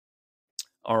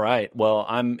All right. Well,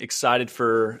 I'm excited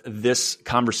for this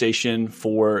conversation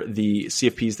for the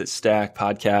CFPs That Stack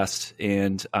podcast.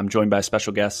 And I'm joined by a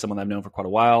special guest, someone I've known for quite a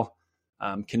while.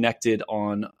 I'm connected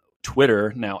on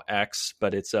Twitter, now X,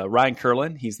 but it's Ryan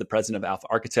Kirlin. He's the president of Alpha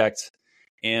Architect.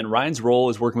 And Ryan's role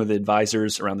is working with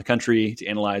advisors around the country to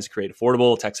analyze, create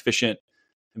affordable, tax-efficient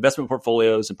investment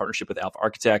portfolios in partnership with Alpha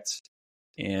Architect.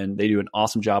 And they do an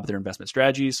awesome job with their investment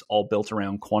strategies, all built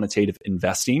around quantitative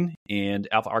investing. And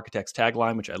Alpha Architect's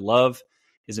tagline, which I love,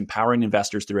 is empowering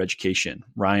investors through education.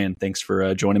 Ryan, thanks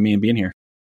for joining me and being here.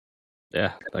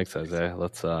 Yeah, thanks, Isaiah.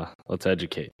 Let's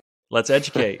educate. Let's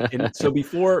educate. And so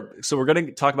we're going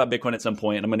to talk about Bitcoin at some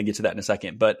point, and I'm going to get to that in a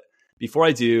second. But before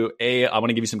I do, I want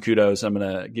to give you some kudos. I'm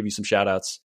going to give you some shout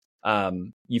outs.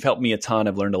 You've helped me a ton.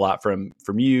 I've learned a lot from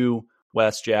you,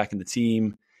 Wes, Jack, and the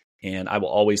team. And I will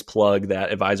always plug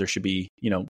that advisors should be,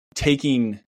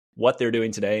 taking what they're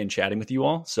doing today and chatting with you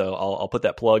all. So I'll put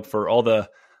that plug for and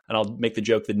I'll make the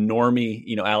joke, the normie,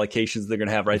 allocations they're going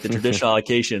to have, right? The traditional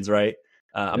allocations, right?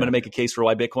 I'm going to make a case for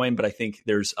why Bitcoin, but I think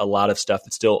there's a lot of stuff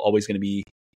that's still always going to be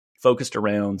focused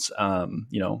around,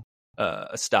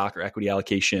 a stock or equity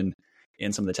allocation,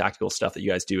 and some of the tactical stuff that you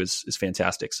guys do is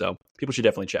fantastic. So people should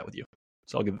definitely chat with you.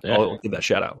 So I'll give that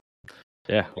shout out.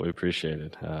 Yeah, we appreciate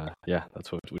it.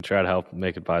 That's what we try to help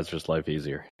make advisors' life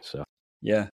easier. So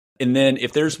yeah. And then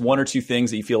if there's one or two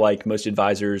things that you feel like most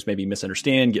advisors maybe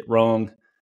misunderstand, get wrong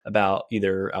about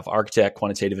either Alpha Architect,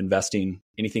 quantitative investing,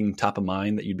 anything top of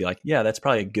mind that you'd be like, yeah, that's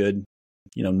probably a good,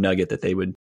 nugget that they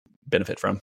would benefit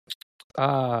from.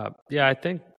 I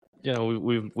think,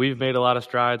 we've made a lot of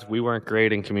strides. We weren't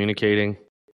great in communicating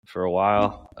for a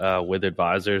while with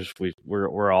advisors.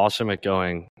 We're awesome at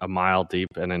going a mile deep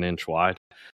and an inch wide,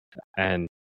 and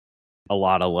a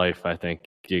lot of life. I think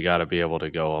you got to be able to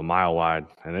go a mile wide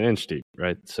and an inch deep,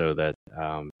 right? So that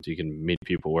you can meet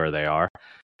people where they are,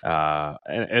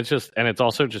 and it's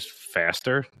also just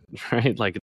faster, right?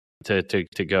 Like to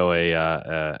go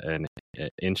an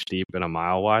inch deep and a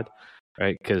mile wide,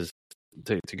 right? Because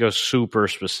to go super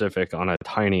specific on a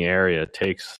tiny area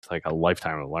takes like a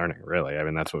lifetime of learning, really. I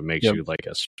mean, that's what makes you like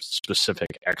a specific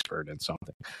expert in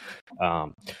something.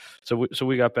 So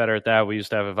we got better at that. We used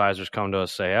to have advisors come to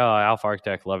us say, "Oh, Alpha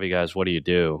Architect, love you guys. What do you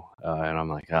do?" And I'm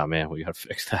like, "Oh man, we got to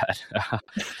fix that."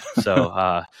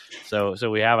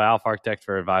 So we have Alpha Architect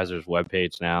for Advisors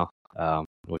webpage now,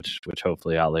 which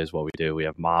hopefully outlays what we do. We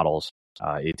have models,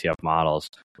 ETF models.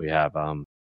 We have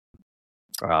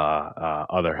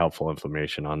other helpful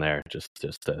information on there, just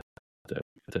to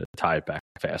tie it back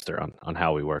faster on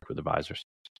how we work with advisors.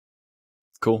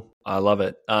 Cool. I love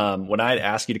it. When I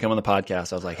asked you to come on the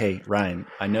podcast, I was like, hey, Ryan,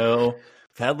 I know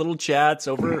we've had little chats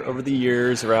over the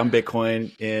years around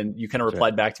Bitcoin, and you kind of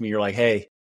replied back to me. You're like, hey,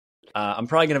 I'm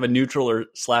probably going to have a neutral or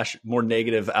 / more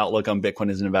negative outlook on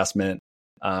Bitcoin as an investment.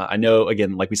 I know,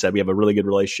 again, like we said, we have a really good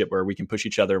relationship where we can push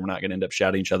each other. We're not going to end up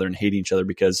shouting each other and hating each other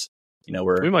because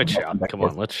we might shout. Come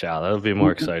on, let's shout. That'll be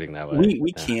more exciting that way.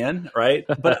 We can, right?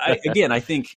 But I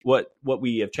think what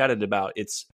we have chatted about,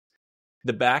 it's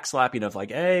the backslapping of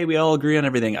like, hey, we all agree on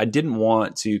everything. I didn't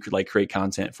want to create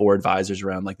content for advisors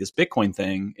around like this Bitcoin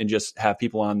thing and just have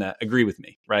people on that agree with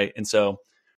me, right? And so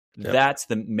that's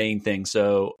the main thing.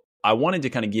 So I wanted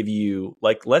to kind of give you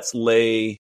let's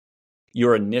lay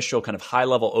your initial kind of high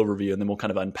level overview, and then we'll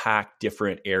kind of unpack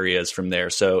different areas from there.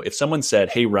 So if someone said,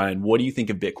 hey, Ryan, what do you think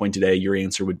of Bitcoin today? Your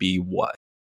answer would be what?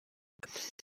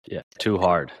 Yeah. Too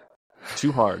hard.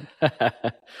 Too hard.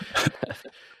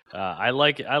 I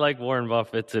like Warren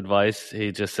Buffett's advice.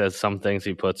 He just says some things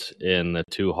he puts in the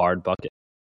too hard bucket.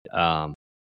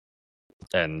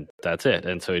 And that's it.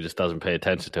 And so he just doesn't pay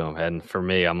attention to them. And for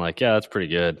me, I'm like, yeah, that's pretty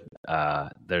good.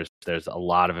 There's a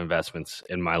lot of investments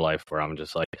in my life where I'm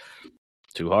just like,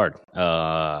 too hard.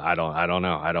 I don't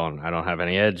know. I don't have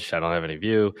any edge. I don't have any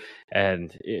view.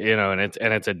 And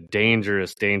it's a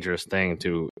dangerous thing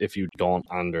to, if you don't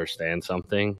understand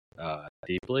something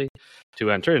deeply,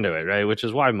 to enter into it, right? Which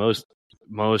is why most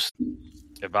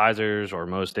advisors or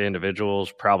most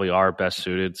individuals probably are best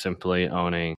suited simply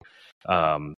owning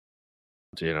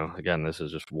again, this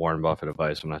is just Warren Buffett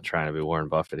advice. I'm not trying to be Warren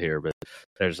Buffett here, but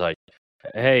there's like,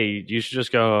 hey, you should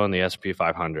just go on the S&P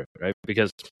 500, right? Because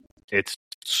it's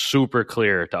super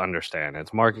clear to understand.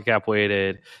 It's market cap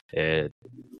weighted. It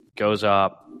goes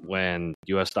up when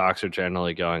U.S. stocks are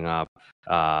generally going up,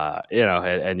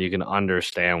 and you can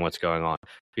understand what's going on.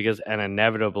 And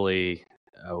inevitably,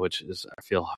 which is, I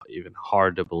feel, even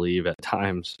hard to believe at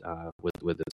times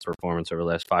with its performance over the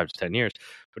last 5 to 10 years,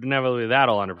 but inevitably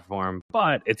that'll underperform.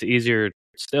 But it's easier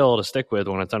still to stick with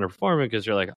when it's underperforming because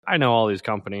you're like, I know all these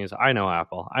companies. I know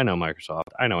Apple. I know Microsoft.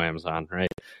 I know Amazon, right?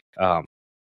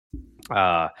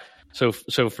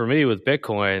 So for me with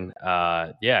Bitcoin,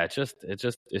 yeah, it's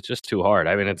just too hard.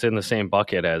 I mean, it's in the same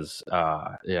bucket as,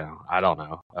 I don't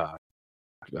know,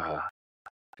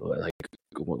 like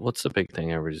what's the big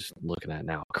thing everybody's looking at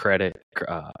now? Credit,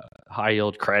 high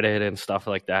yield credit and stuff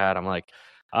like that. I'm like,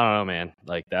 I don't know, man.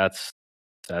 Like that's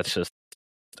just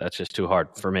too hard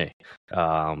for me.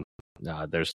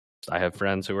 I have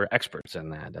friends who are experts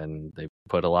in that, and they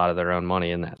put a lot of their own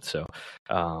money in that. So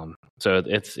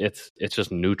it's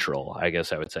just neutral, I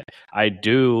guess I would say. I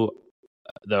do,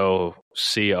 though,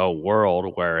 see a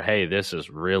world where, hey, this is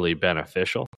really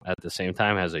beneficial at the same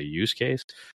time as a use case.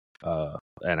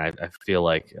 And I feel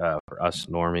like for us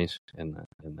normies and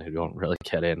who don't really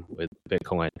get in with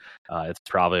Bitcoin, it's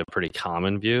probably a pretty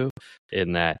common view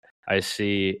in that I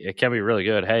see it can be really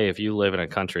good. Hey, if you live in a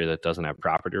country that doesn't have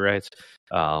property rights,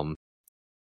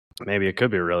 maybe it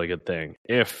could be a really good thing.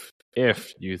 If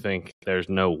you think there's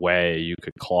no way you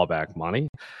could claw back money,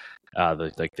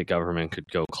 the government could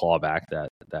go claw back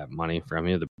that money from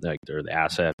you, or the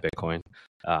asset Bitcoin.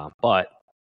 But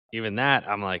even that,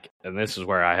 I'm like, and this is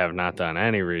where I have not done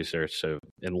any research, so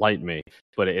enlighten me.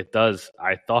 But it does.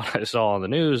 I thought I saw on the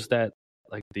news that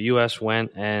like the U.S.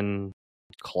 went and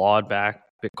clawed back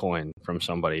Bitcoin from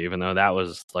somebody, even though that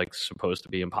was like supposed to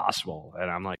be impossible. And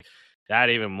I'm like, that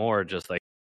even more just like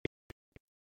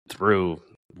threw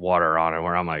water on it,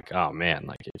 where I'm like, oh man,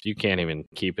 like if you can't even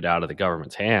keep it out of the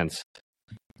government's hands,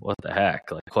 what the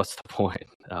heck? Like, what's the point?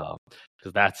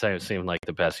 Because that seemed like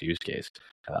the best use case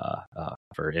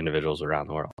for individuals around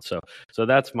the world. So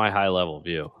that's my high level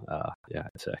view. Yeah,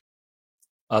 I'd say.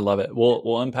 I love it.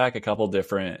 We'll unpack a couple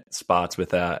different spots with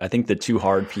that. I think the too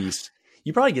hard piece,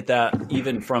 you probably get that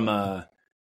even from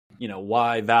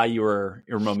why value or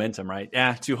momentum, right?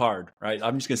 Yeah, too hard, right?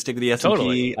 I'm just going to stick with the S&P.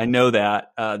 Totally. I know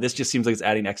that. This just seems like it's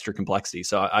adding extra complexity.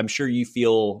 So I'm sure you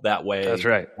feel that way. That's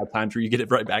right. At times where you get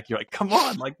it right back, you're like, come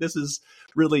on, like this is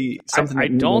really something. I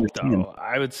don't though.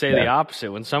 I would say the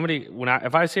opposite.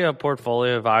 If I see a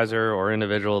portfolio advisor or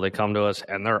individual, they come to us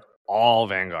and they're all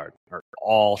Vanguard or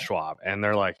all Schwab, and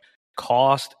they're like,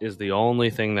 cost is the only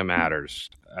thing that matters.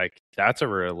 Like that's a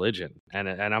religion, and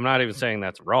I'm not even saying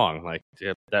that's wrong. Like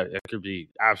that it could be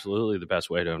absolutely the best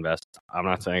way to invest. I'm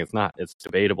not saying it's not. It's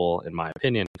debatable in my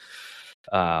opinion,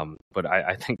 but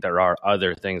I think there are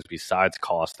other things besides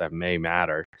cost that may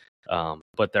matter.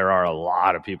 But there are a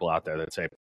lot of people out there that say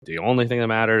the only thing that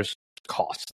matters is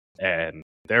cost, and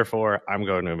therefore I'm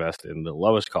going to invest in the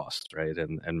lowest cost, right?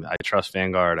 And I trust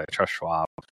Vanguard, I trust Schwab.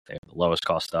 They have the lowest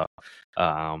cost stuff.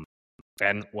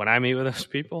 And when I meet with those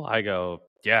people, I go,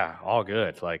 yeah, all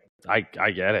good. Like, I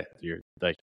get it. You're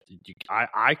like,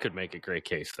 I could make a great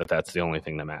case that that's the only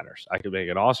thing that matters. I could make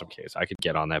an awesome case. I could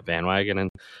get on that bandwagon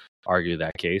and argue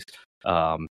that case.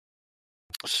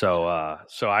 So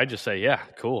I just say, yeah,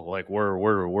 cool. Like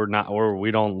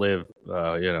we don't live,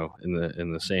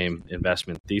 in the same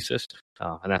investment thesis,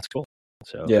 and that's cool.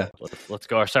 So yeah, let's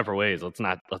go our separate ways. Let's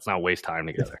not waste time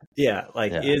together. Yeah,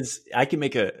 I can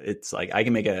make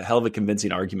a hell of a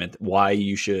convincing argument why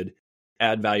you should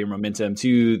add value momentum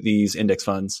to these index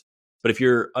funds. But if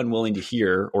you're unwilling to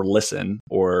hear or listen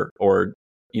or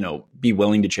be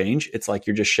willing to change, it's like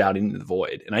you're just shouting into the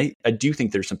void. And I do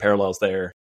think there's some parallels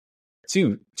there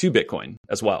to Bitcoin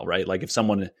as well, right? Like if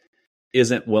someone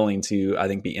isn't willing to, I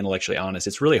think, be intellectually honest,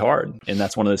 it's really hard. And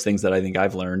that's one of those things that I think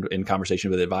I've learned in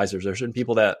conversation with advisors. There are certain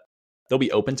people that they'll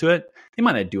be open to it. They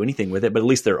might not do anything with it, but at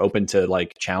least they're open to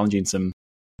like challenging some,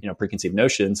 preconceived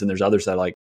notions. And there's others that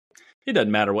like, it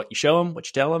doesn't matter what you show them, what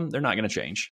you tell them, they're not going to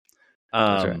change.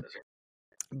 Right.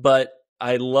 But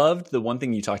I loved the one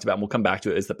thing you talked about, and we'll come back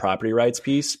to it, is the property rights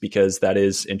piece, because that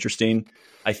is interesting.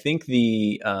 I think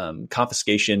the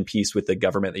confiscation piece with the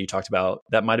government that you talked about,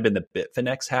 that might have been the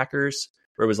Bitfinex hackers,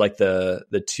 where it was like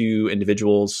the two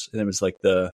individuals, and it was like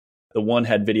the one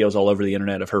had videos all over the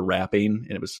internet of her rapping,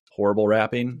 and it was horrible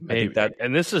rapping. Maybe.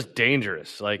 And this is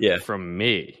dangerous, from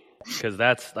me, because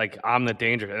that's like, I'm the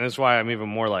danger. And that's why I'm even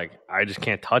more like, I just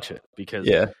can't touch it, because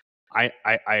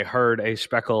I heard a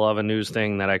speckle of a news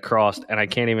thing that I crossed, and I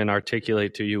can't even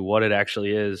articulate to you what it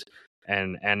actually is.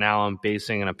 And now I'm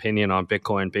basing an opinion on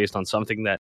Bitcoin based on something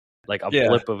that, like a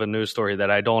blip of a news story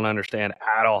that I don't understand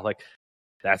at all. Like,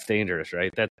 that's dangerous,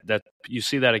 right? That you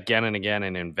see that again and again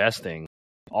in investing,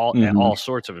 all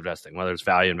sorts of investing, whether it's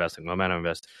value investing, momentum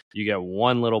investing. You get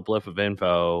one little blip of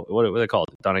info. What do they call it?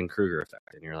 The Dunning-Kruger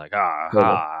effect, and you're like,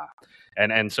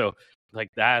 and so like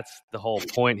that's the whole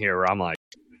point here, where I'm like,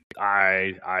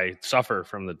 I suffer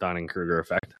from the Dunning-Kruger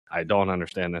effect. I don't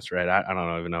understand this, right? I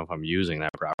don't even know if I'm using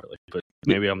that properly, but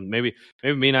maybe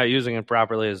me not using it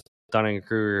properly is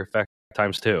Dunning-Kruger effect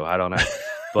times 2. I don't know,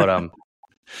 but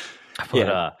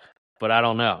but I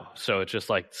don't know. So it's just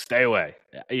like, stay away.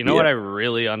 You know what I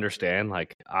really understand?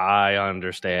 Like, I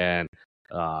understand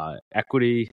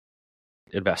equity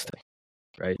investing,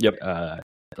 right? Yep.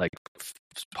 Like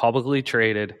publicly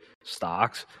traded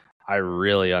stocks, I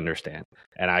really understand.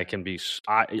 And I can be,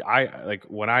 I like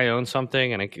when I own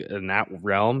something and in that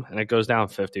realm and it goes down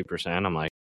 50%, I'm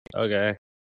like, okay,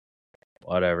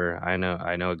 whatever. I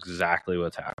know exactly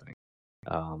what's happening.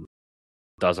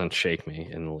 Doesn't shake me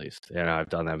in the least. You know, I've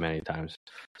done that many times.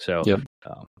 So,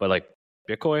 but like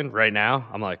Bitcoin right now,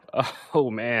 I'm like, oh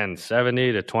man,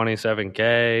 70 to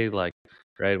 27K. Like,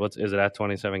 right? Is it at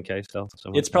 27K still?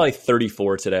 It's probably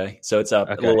 34 today. So it's up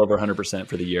a little over 100%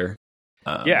 for the year.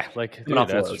 Yeah. Like, dude,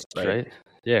 that's lows, right?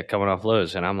 Yeah. Coming off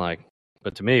lows. And I'm like,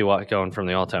 but to me, going from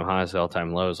the all-time highs to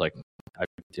all-time lows, like,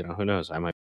 who knows? I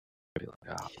might be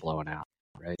like, blowing out.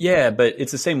 Right. Yeah, but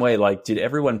it's the same way. Like, did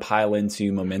everyone pile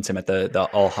into momentum at the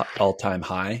all-time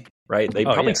high? Right. They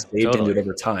probably saved into it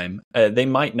over time. They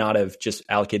might not have just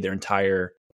allocated their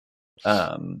entire,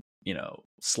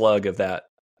 slug of that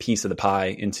piece of the pie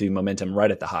into momentum right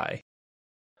at the high.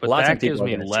 But that gives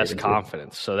me less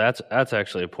confidence. So that's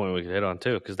actually a point we could hit on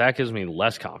too, because that gives me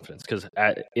less confidence. Because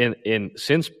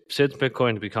since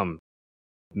Bitcoin's become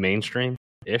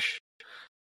mainstream-ish,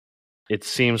 it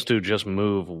seems to just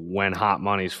move when hot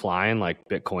money's flying, like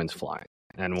Bitcoin's flying.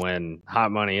 And when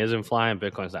hot money isn't flying,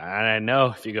 Bitcoin's not. And I know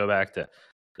if you go back to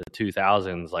the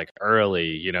 2000s, like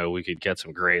early, we could get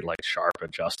some great, like Sharp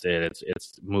adjusted.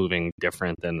 It's moving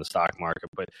different than the stock market.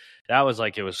 But that was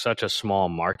like, it was such a small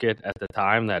market at the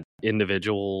time that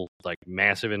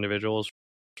massive individuals,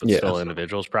 but still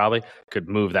individuals probably could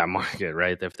move that market,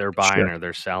 right? If they're buying or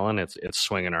they're selling, it's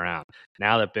swinging around.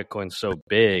 Now that Bitcoin's so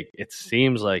big, it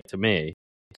seems like to me,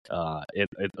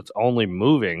 it's only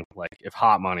moving like if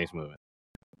hot money's moving,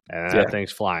 and that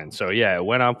thing's flying. So it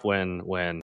went up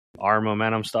when our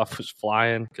momentum stuff was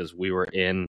flying because we were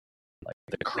in like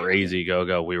the crazy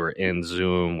go-go. We were in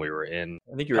Zoom. We were in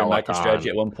I think you were in MicroStrategy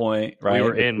at one point, right? We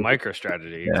were in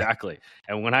MicroStrategy, exactly.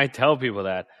 And when I tell people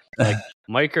that, like,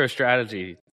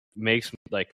 MicroStrategy makes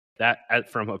like that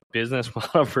from a business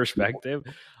model perspective,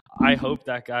 I hope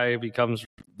that guy becomes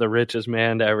the richest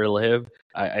man to ever live.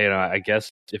 I guess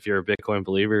if you're a Bitcoin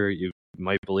believer, you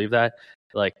might believe that.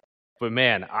 Like, but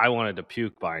man, I wanted to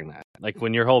puke buying that. Like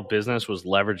when your whole business was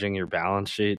leveraging your balance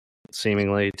sheet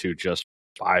seemingly to just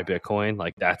buy Bitcoin,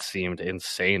 like that seemed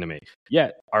insane to me.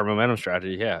 Yet our momentum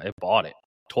strategy, it bought it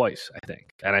twice, I think.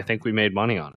 And I think we made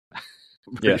money on it.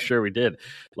 I'm pretty sure we did,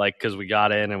 like, because we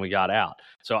got in and we got out.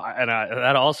 So,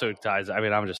 that also ties. I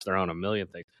mean, I'm just throwing a million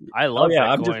things. I love Bitcoin.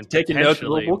 I'm just taking notes.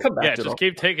 We'll come back to it. Just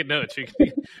keep taking notes.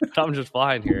 I'm just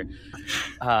flying here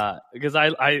because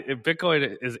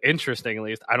Bitcoin is interesting. At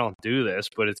least I don't do this,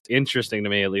 but it's interesting to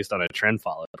me, at least on a trend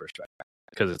follow perspective,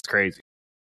 because it's crazy.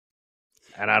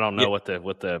 And I don't know what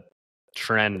the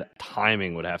trend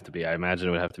timing would have to be. I imagine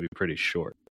it would have to be pretty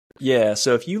short. Yeah.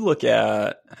 So if you look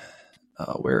at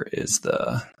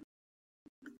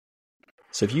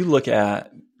So if you look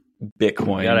at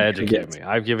Bitcoin, you gotta educate me.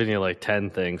 I've given you like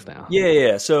 10 things now.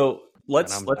 Yeah. So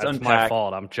let's that's unpack. My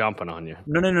fault. I'm jumping on you.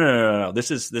 No. This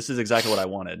is exactly what I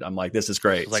wanted. I'm like, this is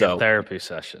great. It's like a therapy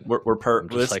session. I'm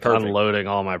just like perfect. Unloading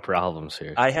all my problems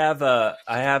here. I have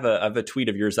a tweet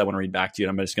of yours that I want to read back to you,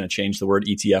 and I'm just going to change the word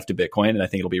ETF to Bitcoin, and I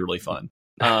think it'll be really fun.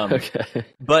 Okay.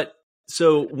 But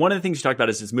so one of the things you talked about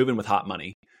is moving with hot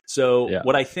money. So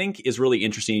what I think is really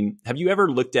interesting, have you ever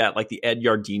looked at like the Ed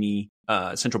Yardeni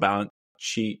central balance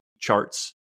sheet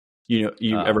charts? You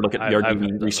ever look at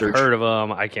Yardeni research? I've heard of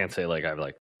them. I can't say like I've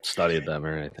like studied them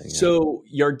or anything. So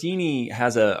Yardeni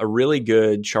has a really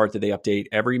good chart that they update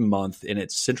every month, and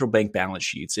it's central bank balance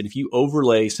sheets. And if you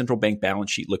overlay central bank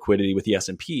balance sheet liquidity with the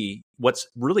S&P, what's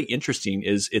really interesting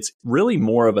is it's really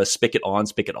more of a spigot on,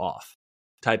 spigot off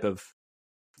type of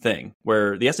thing,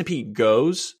 where the S&P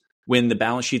goes when the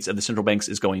balance sheets of the central banks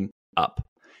is going up.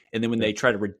 And then when they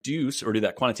try to reduce or do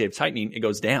that quantitative tightening, it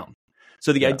goes down.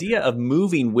 So the idea of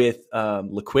moving with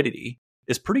liquidity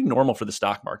is pretty normal for the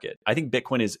stock market. I think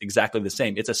Bitcoin is exactly the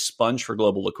same. It's a sponge for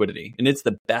global liquidity, and it's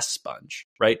the best sponge,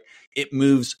 right? It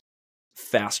moves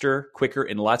faster, quicker,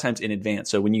 and a lot of times in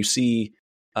advance. So when you see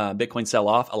Bitcoin sell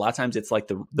off, a lot of times it's like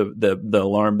the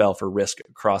alarm bell for risk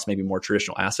across maybe more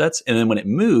traditional assets. And then when it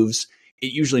moves,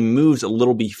 it usually moves a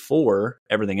little before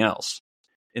everything else.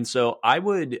 And so I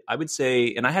would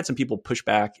say, and I had some people push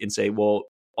back and say, well,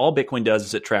 all Bitcoin does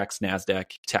is it tracks NASDAQ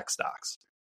tech stocks.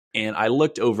 And I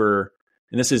looked over,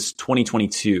 and this is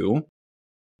 2022,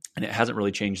 and it hasn't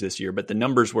really changed this year, but the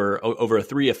numbers were over a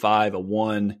 3, a 5, a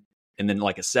 1, and then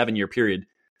like a 7-year period.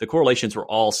 the correlations were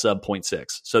all sub 0.6.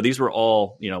 So these were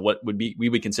all, what we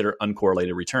would consider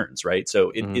uncorrelated returns, right? So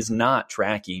it is not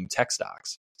tracking tech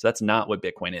stocks. So that's not what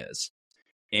Bitcoin is.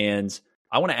 And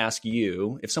I want to ask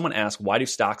you, if someone asks, why do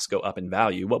stocks go up in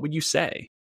value? What would you say?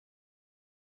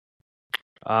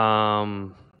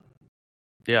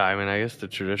 Yeah, I mean, I guess the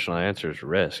traditional answer is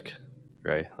risk,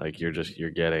 right? Like you're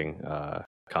getting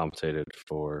compensated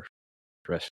for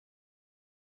risk.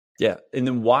 Yeah. And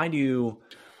then why do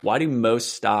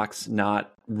most stocks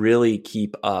not really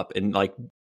keep up? And like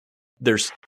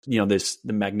there's, the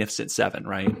Magnificent Seven,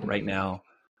 right now,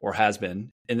 or has been.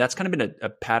 And that's kind of been a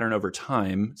pattern over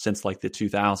time since like the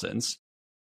 2000s,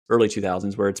 early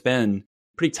 2000s, where it's been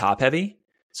pretty top heavy.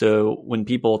 So when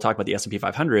people talk about the S&P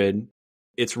 500,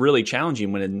 it's really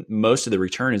challenging when most of the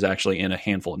return is actually in a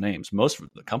handful of names. Most of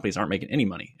the companies aren't making any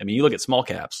money. I mean, you look at small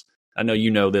caps. I know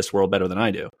you know this world better than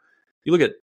I do. You look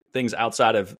at things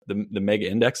outside of the mega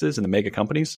indexes and the mega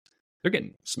companies, they're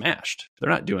getting smashed. They're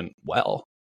not doing well.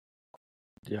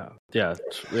 Yeah.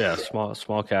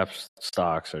 Small cap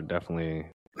stocks are definitely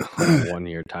 1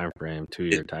 year time frame, 2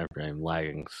 year time frame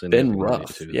lagging significantly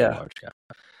to the large cap.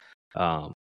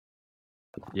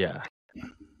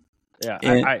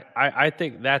 I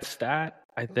think that stat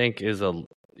is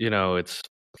it's.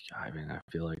 I mean, I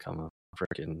feel like I'm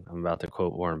about to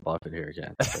quote Warren Buffett here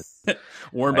again.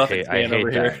 Warren Buffett, I hate over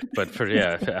that. here. But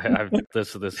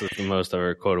this is the most I've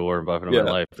ever quoted Warren Buffett in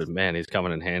my life. But man, he's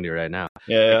coming in handy right now.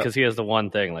 Yeah, because he has the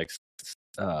one thing like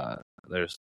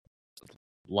there's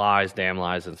lies, damn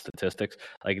lies, and statistics.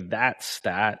 Like that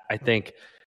stat, I think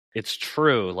it's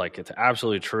true. Like it's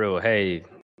absolutely true. Hey,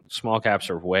 small caps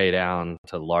are way down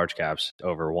to large caps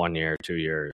over 1 year, 2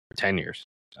 year, 10 years.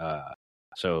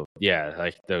 So yeah,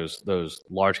 like those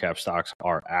large cap stocks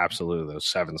are absolutely, those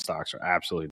 7 stocks are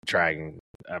absolutely dragging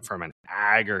from an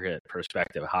aggregate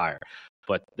perspective higher.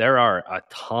 But there are a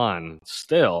ton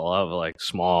still of like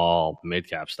small mid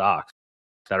cap stocks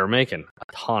that are making a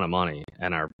ton of money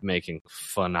and are making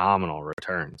phenomenal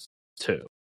returns too,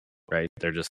 right?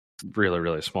 They're just really,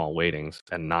 really small weightings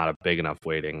and not a big enough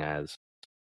weighting as,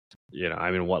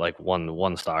 I mean, what like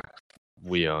one stock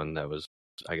we own that was,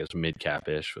 I guess, mid cap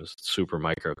ish was Super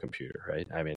Microcomputer, right?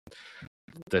 I mean,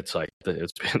 that's like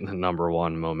it's been the number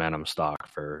one momentum stock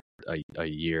for a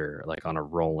year, like on a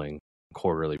rolling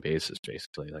quarterly basis,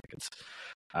 basically. Like it's,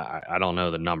 I don't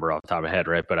know the number off the top of my head,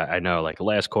 right? But I know like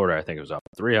last quarter, I think it was up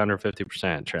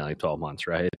 350% trailing 12 months,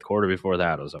 right? The quarter before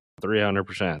that it was up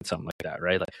 300%, something like that,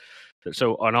 right? Like,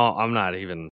 so on all, I'm not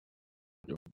even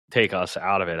take us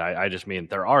out of it. I just mean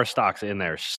there are stocks in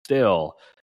there still.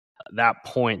 That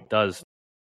point does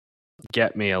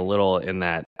get me a little in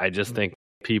that I just think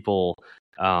people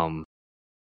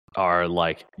are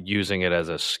like using it as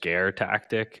a scare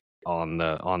tactic on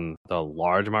the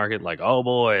large market, like, oh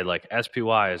boy, like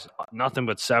SPY is nothing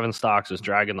but 7 stocks is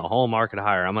dragging the whole market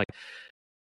higher. I'm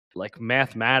like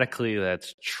mathematically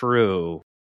that's true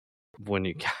when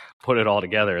you put it all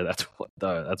together. That's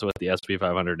what the SP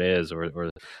 500 is, or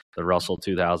the Russell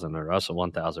 2000 or Russell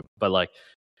 1000. But like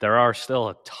there are still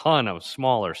a ton of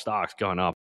smaller stocks going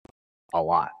up a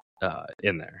lot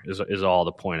in there. Is all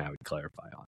the point I would clarify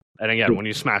on. And again, when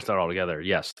you smash that all together,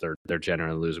 yes, they're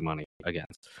generally losing money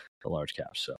against the large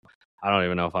caps. So I don't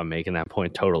even know if I'm making that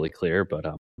point totally clear, but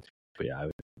yeah,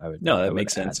 I would. No, that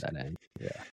makes sense. That in. Yeah.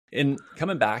 And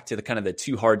coming back to the kind of the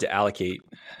too hard to allocate,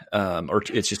 or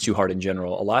it's just too hard in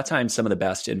general. A lot of times, some of the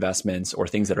best investments or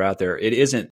things that are out there, it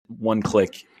isn't one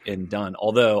click and done.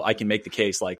 Although I can make the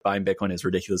case like buying Bitcoin is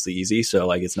ridiculously easy, so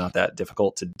like it's not that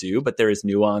difficult to do. But there is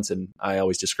nuance, and I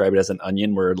always describe it as an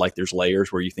onion, where like there's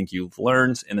layers where you think you've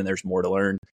learned, and then there's more to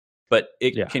learn. But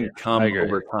it can come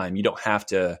over time. You don't have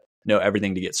to know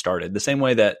everything to get started. The same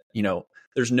way that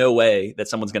there's no way that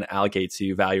someone's going to allocate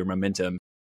to value or momentum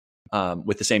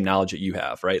with the same knowledge that you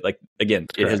have, right? Like, again,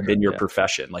 it has been your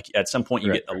profession. Like at some point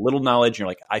you get a little knowledge and you're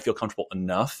like, I feel comfortable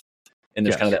enough. And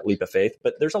there's kind of that leap of faith,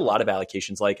 but there's a lot of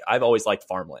allocations. Like I've always liked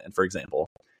farmland, for example,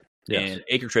 and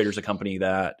Acre Trader is a company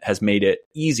that has made it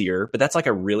easier, but that's like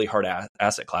a really hard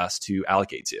asset class to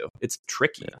allocate to. It's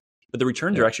tricky, but the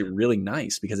returns are actually really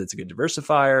nice because it's a good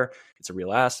diversifier. It's a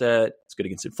real asset. It's good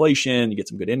against inflation. You get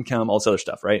some good income, all this other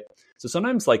stuff, right? So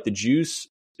sometimes like the juice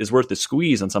is worth the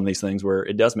squeeze on some of these things where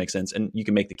it does make sense. And you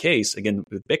can make the case, again,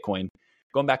 with Bitcoin,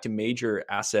 going back to major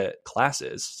asset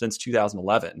classes since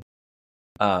 2011,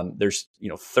 there's,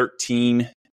 13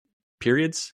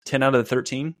 periods, 10 out of the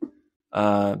 13,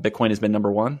 Bitcoin has been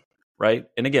number one, right?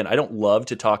 And again, I don't love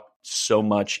to talk so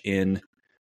much in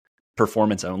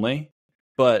performance only,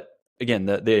 but again,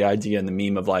 the idea and the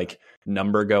meme of like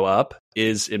number go up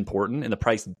is important, and the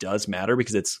price does matter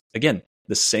because it's, again,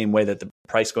 the same way that the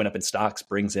price going up in stocks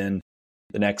brings in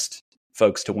the next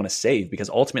folks to want to save. Because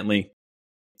ultimately,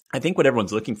 I think what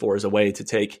everyone's looking for is a way to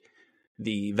take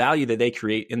the value that they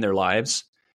create in their lives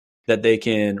that they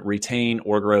can retain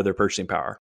or grow their purchasing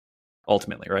power.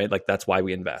 Ultimately, right? Like that's why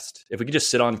we invest. If we could just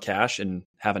sit on cash and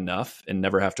have enough and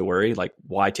never have to worry, like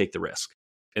why take the risk?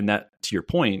 And that, to your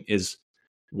point, is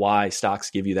why stocks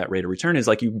give you that rate of return, is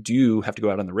like you do have to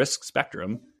go out on the risk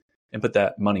spectrum and put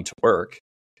that money to work,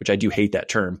 which I do hate that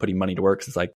term, putting money to work. 'Cause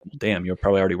it's like, well, damn, you'll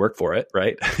probably already work for it,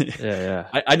 right? Yeah.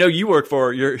 I know you work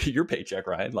for your paycheck,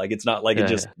 Ryan. Like it's not like it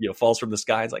just falls from the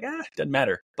sky. It's like, it doesn't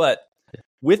matter. But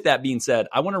with that being said,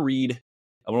 I want to read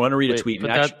a tweet.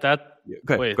 But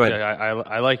go ahead.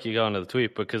 I like you going to the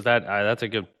tweet, because that's a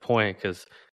good point, because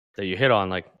that you hit on,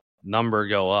 like, number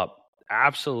go up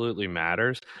absolutely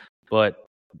matters, but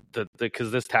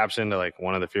because this taps into like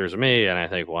one of the fears of me, and I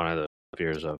think one of the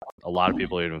fears of a lot of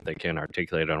people, even if they can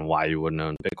articulate on why you wouldn't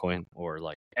own Bitcoin or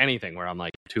like anything where I'm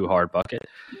like too hard bucket,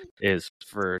 is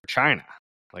for China.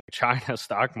 Like China's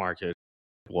stock market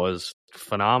was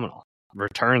phenomenal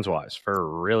returns wise for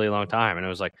a really long time, and it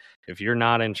was like, if you're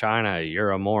not in China,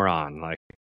 you're a moron. Like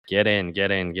get in,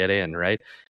 right?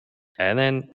 And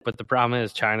then, but the problem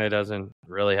is China doesn't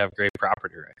really have great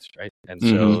property rights, right? And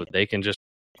so they can just,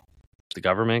 the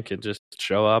government can just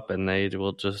show up and they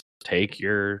will just take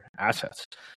your assets.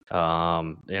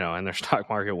 And their stock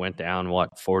market went down,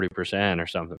 40% or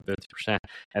something, 50%.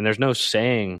 And there's no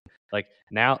saying, like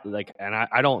now, like, and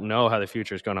I don't know how the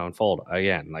future is going to unfold.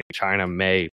 Again, like China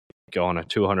may go on a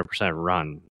 200%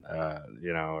 run,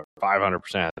 500%,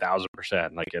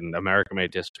 1,000%, like, and America may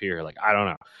disappear. Like, I don't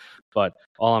know. But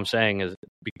all I'm saying is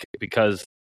because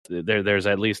there's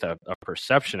at least a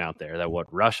perception out there that what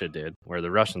Russia did, where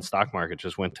the Russian stock market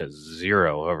just went to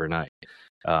zero overnight,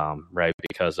 right,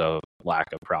 because of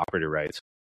lack of property rights.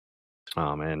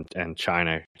 And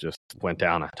China just went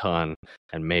down a ton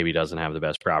and maybe doesn't have the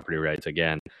best property rights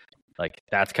again. Like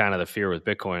that's kind of the fear with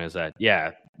Bitcoin, is that,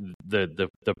 the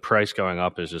price going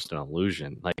up is just an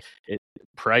illusion. Like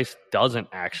price doesn't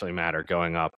actually matter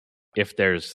going up if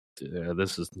there's,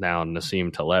 this is now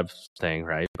Nassim Taleb's thing,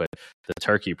 right? But the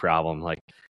turkey problem, like,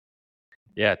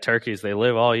 turkeys, they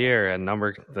live all year, and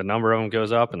the number of them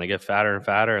goes up, and they get fatter and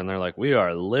fatter, and they're like, we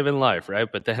are living life, right?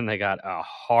 But then they got a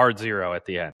hard zero at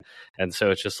the end, and so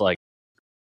it's just like,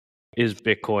 is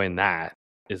Bitcoin that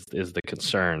is the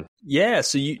concern? Yeah,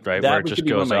 so right, where it just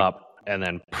goes up and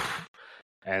then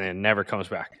it never comes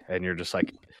back, and you're just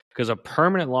like, because a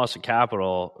permanent loss of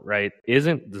capital, right,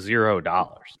 isn't $0.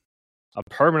 A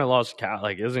permanent loss of capital,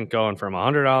 like, isn't going from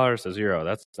 $100 to zero.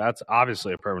 That's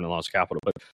obviously a permanent loss of capital.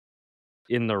 But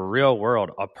in the real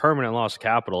world, a permanent loss of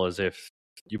capital is if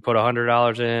you put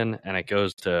 $100 in and it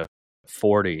goes to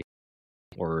 40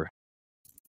 or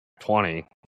 20,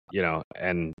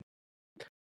 and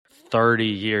 30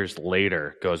 years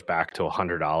later goes back to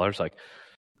 $100. Like,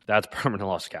 that's permanent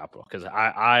loss of capital. Because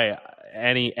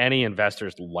any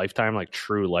investor's lifetime, like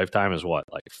true lifetime, is what,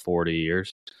 like 40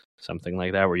 years. Something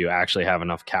like that, where you actually have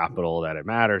enough capital that it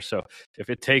matters. So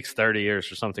if it takes 30 years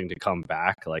for something to come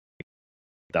back, like,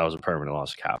 that was a permanent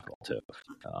loss of capital too.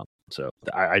 So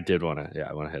I did want to,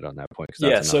 I want to hit on that point, because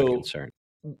that's another concern.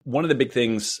 One of the big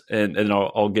things, and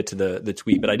I'll get to the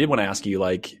tweet, but I did want to ask you,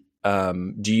 like,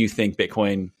 do you think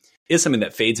Bitcoin is something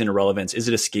that fades into relevance? Is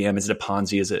it a scam? Is it a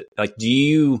Ponzi? Is it like, do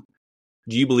you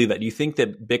believe that? Do you think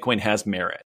that Bitcoin has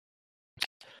merit?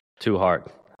 Too hard.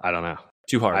 I don't know.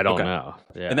 Too hard. I don't know.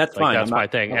 Yeah. And that's fine. That's my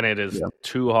thing. And it is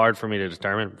too hard for me to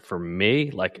determine. For me,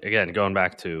 like, again, going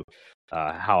back to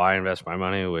how I invest my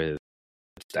money with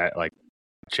that, like,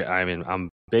 I mean,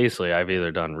 I've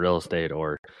either done real estate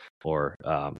or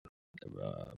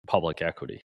public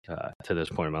equity to this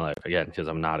point in my life. Again, because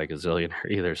I'm not a gazillionaire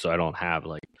either, so I don't have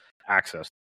like access.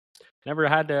 Never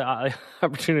had the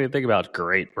opportunity to think about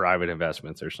great private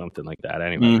investments or something like that.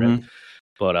 Anyway, right?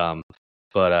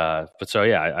 But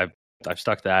so I've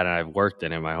stuck to that, and I've worked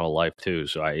in it my whole life too.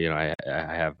 So I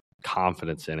have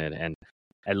confidence in it, and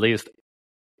at least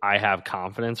I have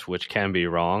confidence, which can be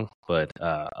wrong, but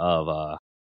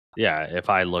if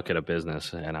I look at a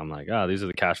business and I'm like, oh, these are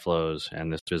the cash flows,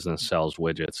 and this business sells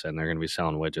widgets, and they're going to be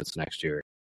selling widgets next year,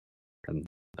 and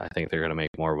I think they're going to make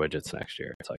more widgets next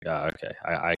year. It's like, oh, okay,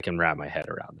 I can wrap my head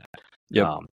around that. Yep.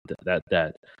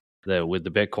 That with the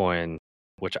Bitcoin,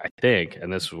 which I think,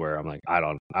 and this is where I'm like, I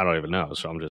don't even know. So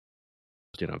I'm just,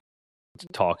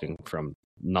 talking from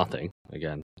nothing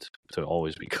again, to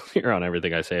always be clear on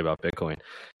everything I say about Bitcoin,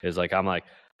 is like, I'm like,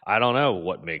 I don't know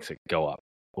what makes it go up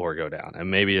or go down.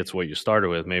 And maybe it's what you started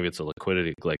with. Maybe it's a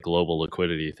liquidity, like global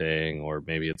liquidity thing, or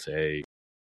maybe it's a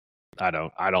I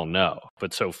don't know.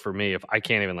 But so for me, if I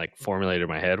can't even like formulate it in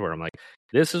my head where I'm like,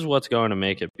 this is what's going to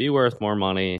make it be worth more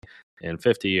money in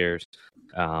 50 years,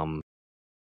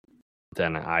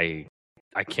 then I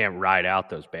can't ride out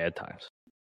those bad times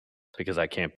because I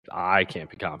can't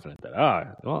be confident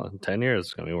that well, in 10 years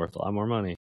it's going to be worth a lot more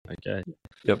money. Okay.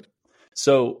 Yep.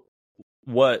 So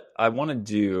what I want to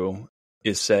do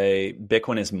is say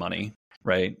Bitcoin is money,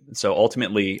 right? So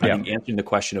ultimately, I think answering the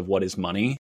question of what is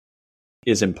money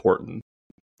is important,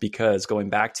 because going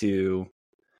back to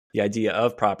the idea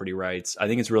of property rights, I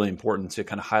think it's really important to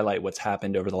kind of highlight what's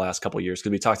happened over the last couple of years,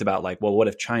 because we talked about like, well, what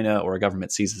if China or a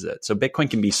government seizes it? So Bitcoin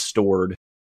can be stored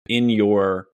in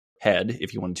your head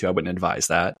if you wanted to. I wouldn't advise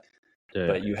that. Yeah.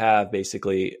 But you have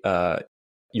basically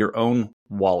your own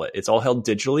wallet. It's all held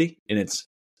digitally and it's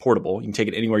portable. You can take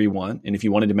it anywhere you want. And if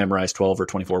you wanted to memorize 12 or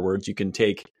 24 words, you can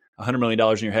take $100 million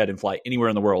in your head and fly anywhere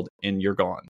in the world and you're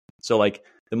gone. So like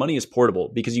the money is portable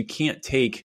because you can't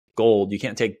take gold, you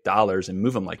can't take dollars and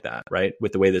move them like that, right?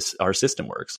 With the way our system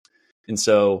works. And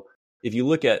so if you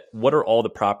look at what are all the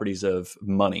properties of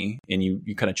money and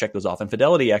you kind of check those off, and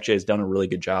Fidelity actually has done a really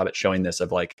good job at showing this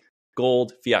of like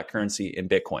gold, fiat currency, and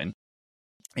Bitcoin.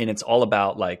 And it's all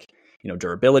about like,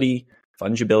 durability,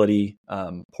 fungibility,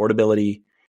 portability.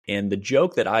 And the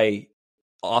joke that I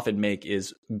often make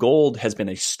is gold has been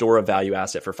a store of value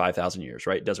asset for 5,000 years,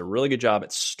 right? It does a really good job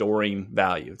at storing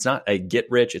value. It's not a get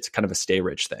rich, it's kind of a stay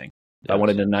rich thing. Yes. If I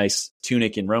wanted a nice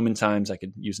tunic in Roman times, I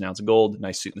could use an ounce of gold,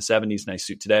 nice suit in the 70s, nice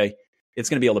suit today. It's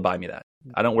going to be able to buy me that.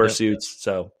 I don't wear suits,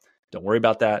 so don't worry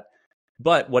about that.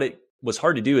 But what it was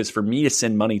hard to do is for me to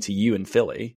send money to you in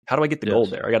Philly. How do I get the gold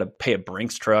there? I got to pay a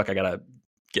Brinks truck. I got to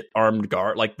get armed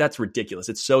guard. Like that's ridiculous.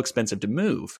 It's so expensive to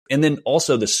move. And then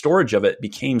also the storage of it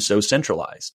became so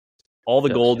centralized. All the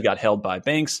gold got held by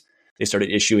banks. They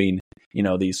started issuing,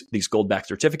 these gold-backed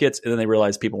certificates, and then they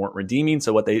realized people weren't redeeming.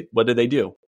 So what did they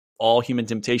do? All human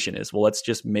temptation is, well, let's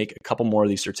just make a couple more of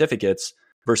these certificates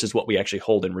versus what we actually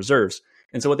hold in reserves.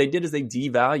 And so what they did is they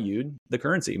devalued the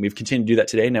currency. And we've continued to do that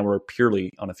today. Now we're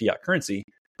purely on a fiat currency.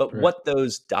 But what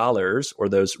those dollars or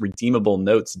those redeemable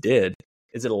notes did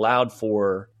is it allowed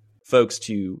for folks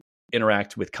to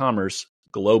interact with commerce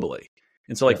globally.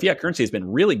 And so like fiat currency has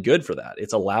been really good for that.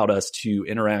 It's allowed us to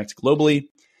interact globally,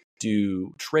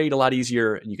 to trade a lot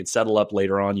easier, and you can settle up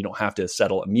later on. You don't have to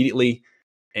settle immediately.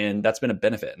 And that's been a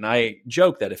benefit. And I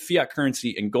joke that if fiat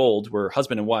currency and gold were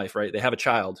husband and wife, right, they have a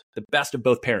child, the best of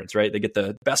both parents, right? They get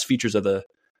the best features of the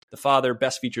father,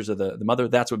 best features of the mother.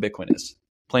 That's what Bitcoin is,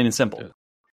 plain and simple.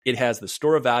 It has the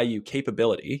store of value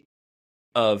capability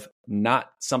of not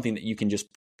something that you can just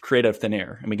create out of thin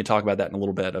air. And we can talk about that in a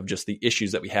little bit, of just the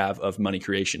issues that we have of money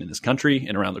creation in this country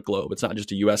and around the globe. It's not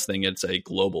just a US thing, it's a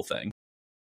global thing.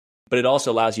 But it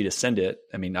also allows you to send it.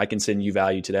 I mean, I can send you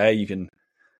value today. You can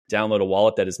download a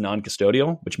wallet that is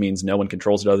non-custodial, which means no one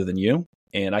controls it other than you.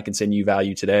 And I can send you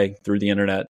value today through the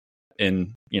internet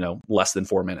in, less than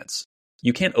 4 minutes.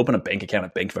 You can't open a bank account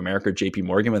at Bank of America or JP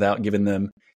Morgan without giving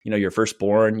them, your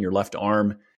firstborn, your left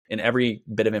arm, and every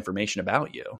bit of information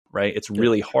about you, right? It's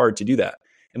really hard to do that.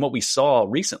 And what we saw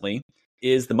recently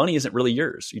is the money isn't really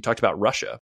yours. You talked about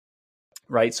Russia,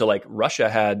 right? So like Russia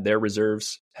had their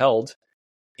reserves held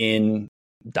in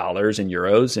dollars and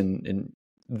euros, and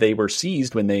they were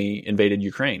seized when they invaded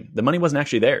Ukraine. The money wasn't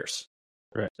actually theirs.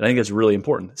 Right. And I think that's really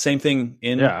important. Same thing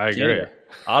in Canada,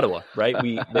 Ottawa, right?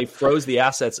 They froze the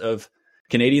assets of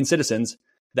Canadian citizens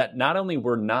that not only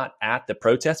were not at the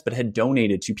protests, but had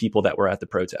donated to people that were at the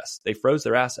protests. They froze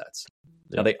their assets.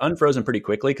 Now they unfroze them pretty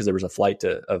quickly because there was a flight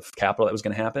of capital that was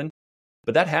going to happen,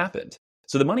 but that happened.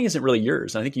 So the money isn't really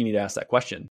yours. And I think you need to ask that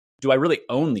question. Do I really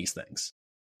own these things?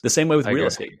 The same way with real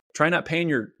estate. Try not paying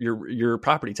your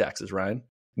property taxes, Ryan.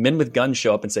 Men with guns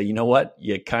show up and say, you know what?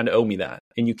 You kind of owe me that.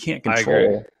 And you can't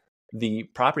control the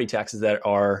property taxes that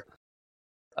are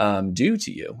due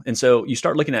to you. And so you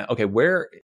start looking at, okay, where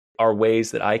are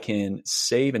ways that I can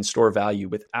save and store value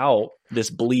without this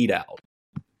bleed out?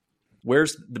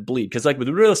 Where's the bleed? Because like with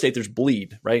real estate, there's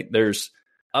bleed, right? There's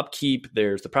upkeep,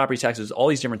 there's the property taxes, all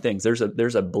these different things. There's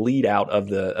a bleed out of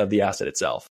the asset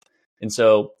itself. And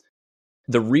so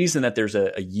the reason that there's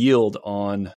a yield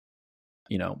on,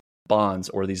 bonds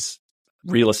or these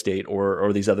real estate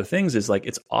or these other things is like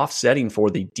it's offsetting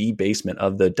for the debasement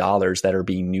of the dollars that are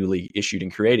being newly issued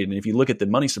and created. And if you look at the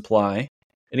money supply,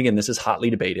 and again, this is hotly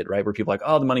debated, right? Where people are like,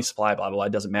 oh, the money supply, blah, blah, blah,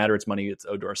 it doesn't matter. It's money, it's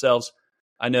owed to ourselves.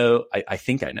 I know, I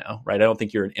think I know, right? I don't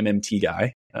think you're an MMT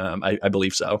guy. I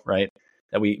believe so, right?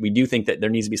 That we do think that there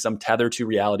needs to be some tether to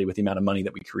reality with the amount of money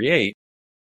that we create.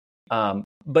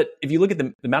 But if you look at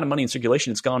the amount of money in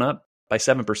circulation, it's gone up by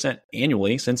 7%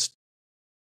 annually since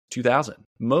 2000.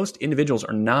 Most individuals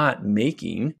are not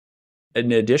making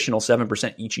an additional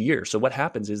 7% each year. So what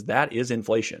happens is that is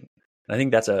inflation. And I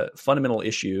think that's a fundamental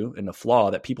issue and a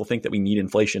flaw that people think that we need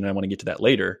inflation. And I want to get to that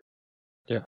later.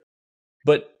 Yeah.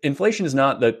 But inflation is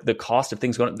not the cost of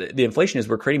things going up. The inflation is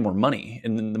we're creating more money.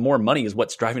 And then the more money is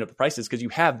what's driving up the prices, because you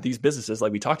have these businesses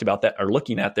like we talked about that are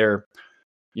looking at their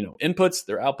inputs,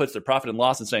 their outputs, their profit and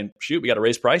loss and saying, shoot, we got to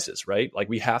raise prices, right? Like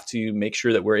we have to make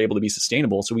sure that we're able to be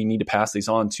sustainable. So we need to pass these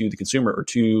on to the consumer or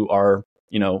to our,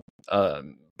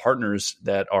 partners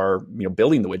that are,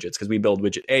 building the widgets, because we build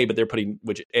widget A, but they're putting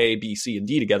widget A, B, C, and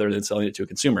D together and then selling it to a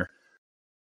consumer.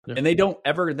 Yeah. And they don't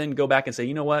ever then go back and say,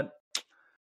 you know what?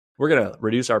 We're going to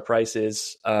reduce our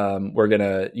prices. We're going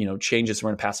to, change this. We're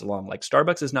going to pass it along. Like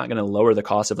Starbucks is not going to lower the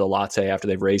cost of the latte after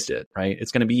they've raised it, right?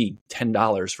 It's going to be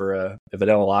 $10 for a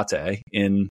vanilla latte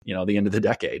in, the end of the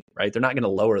decade, right? They're not going to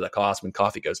lower the cost when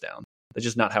coffee goes down. That's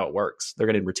just not how it works. They're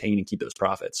going to retain and keep those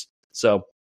profits. So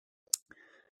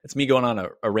it's me going on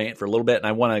a rant for a little bit. And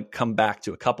I want to come back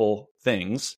to a couple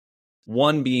things.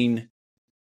 One being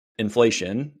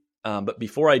inflation. But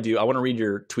before I do, I want to read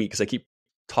your tweet because I keep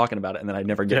talking about it and then I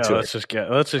never get to let's it. Just get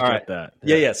that.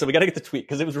 Yeah. So we got to get the tweet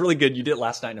because it was really good. You did it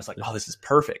last night and I was like, oh, this is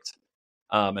perfect.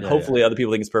 And hopefully other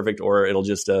people think it's perfect or it'll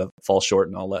just fall short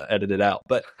and I'll edit it out.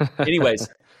 But anyways,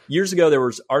 years ago, there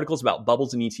was articles about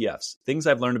bubbles and ETFs, things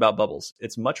I've learned about bubbles.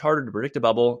 It's much harder to predict a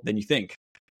bubble than you think.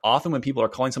 Often when people are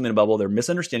calling something a bubble, they're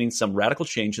misunderstanding some radical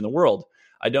change in the world.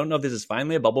 I don't know if this is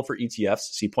finally a bubble for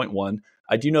ETFs, see point one.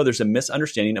 I do know there's a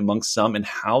misunderstanding amongst some in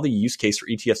how the use case for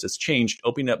ETFs has changed,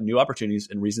 opening up new opportunities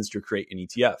and reasons to create an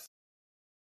ETF,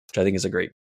 which I think is a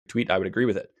great tweet. I would agree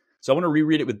with it. So I want to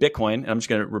reread it with Bitcoin, and I'm just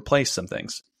going to replace some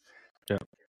things. Yeah.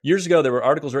 Years ago, there were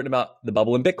articles written about the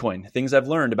bubble in Bitcoin, things I've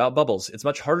learned about bubbles. It's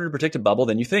much harder to predict a bubble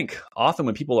than you think. Often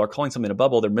when people are calling something a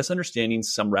bubble, they're misunderstanding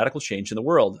some radical change in the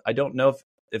world. I don't know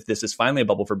if this is finally a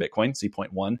bubble for Bitcoin, see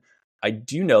point one. I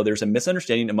do know there's a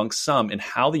misunderstanding amongst some in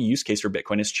how the use case for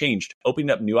Bitcoin has changed,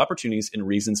 opening up new opportunities and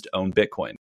reasons to own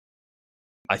Bitcoin.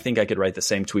 I think I could write the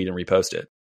same tweet and repost it.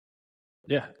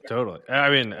 Yeah, totally. I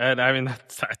mean,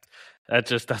 that's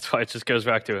why it just goes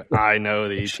back to I know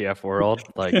the ETF world.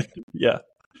 Like, yeah,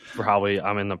 probably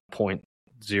I'm in the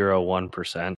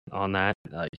 0.01% on that.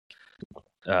 Like,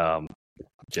 I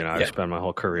spent my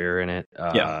whole career in it.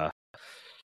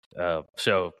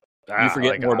 So you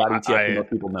forget more about ETF than most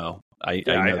people know. I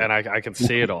know and I can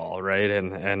see it all, right?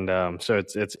 And so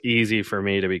it's easy for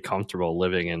me to be comfortable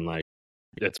living in like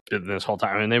it's been this whole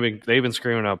time. And they've been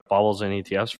screaming up bubbles and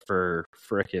ETFs for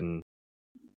frickin'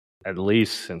 at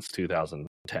least since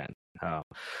 2010.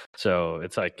 So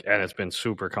it's like, and it's been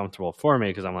super comfortable for me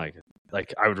because I'm like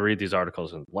I would read these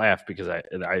articles and laugh because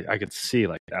I could see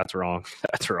like that's wrong,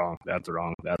 that's wrong, that's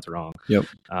wrong, that's wrong. Yep.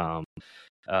 And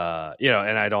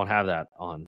I don't have that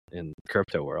in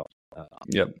crypto world.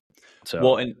 Yep. So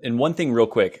well, and one thing real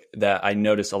quick that I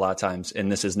notice a lot of times,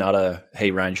 and this is not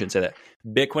hey Ryan, you shouldn't say that.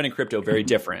 Bitcoin and crypto very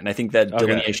different, and I think that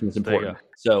delineation is important.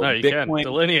 So no, you Bitcoin can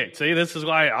delineate. See, this is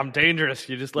why I'm dangerous.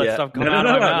 You just let stuff come out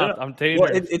of my mouth. I'm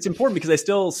dangerous. Well, it's important because I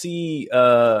still see.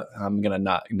 I'm gonna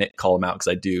not call them out because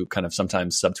I do kind of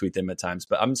sometimes subtweet them at times,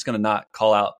 but I'm just gonna not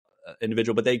call out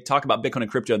individual. But they talk about Bitcoin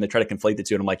and crypto and they try to conflate the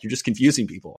two, and I'm like, you're just confusing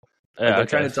people. They're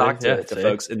trying to talk to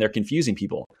folks, and they're confusing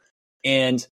people.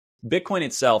 And Bitcoin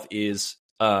itself is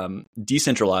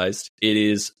decentralized. It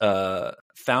is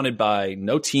founded by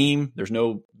no team. There's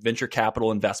no venture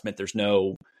capital investment. There's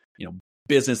no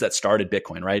business that started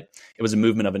Bitcoin, right? It was a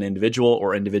movement of an individual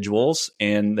or individuals,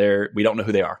 and we don't know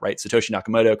who they are, right? Satoshi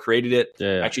Nakamoto created it.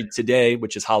 Yeah. Actually, today,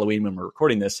 which is Halloween when we're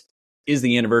recording this, is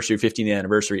the 15th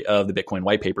anniversary of the Bitcoin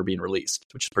white paper being released,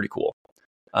 which is pretty cool.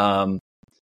 And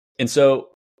so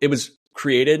it was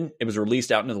created, it was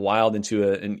released out into the wild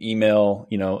into an email,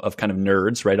 of kind of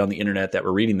nerds right on the internet that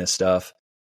were reading this stuff.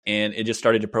 And it just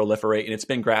started to proliferate, and it's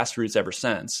been grassroots ever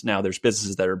since. Now there's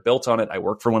businesses that are built on it. I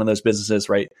work for one of those businesses,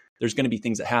 right? There's going to be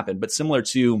things that happen, but similar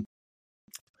to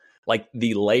like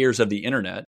the layers of the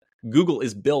internet, Google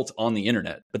is built on the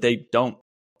internet, but they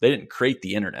didn't create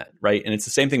the internet, right? And it's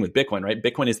the same thing with Bitcoin, right?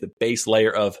 Bitcoin is the base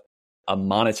layer of a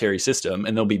monetary system,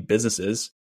 and there'll be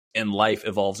businesses and life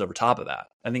evolves over top of that.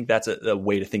 I think that's a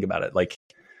way to think about it. Like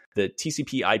the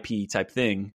TCP IP type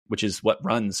thing, which is what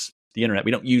runs the internet.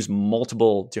 We don't use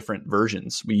multiple different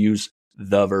versions. We use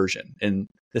the version. In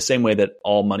the same way that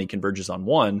all money converges on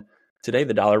one, today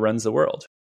the dollar runs the world.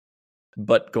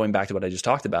 But going back to what I just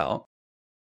talked about,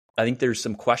 I think there's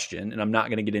some question, and I'm not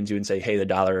going to get into and say, hey, the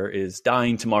dollar is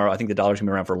dying tomorrow. I think the dollar's going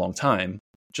to be around for a long time.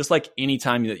 Just like any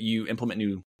time that you implement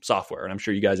new software, and I'm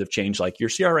sure you guys have changed like your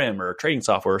CRM or trading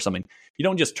software or something, you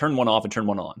don't just turn one off and turn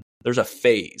one on. There's a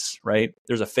phase, right?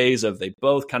 There's a phase of they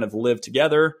both kind of live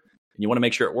together, and you want to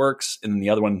make sure it works. And then the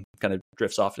other one kind of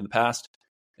drifts off to the past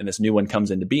and this new one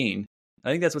comes into being. I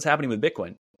think that's what's happening with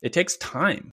Bitcoin. It takes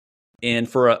time. And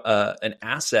for an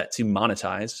asset to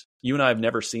monetize, you and I have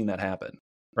never seen that happen,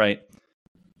 right?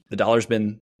 The dollar's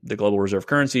been the global reserve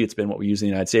currency. It's been what we use in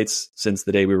the United States since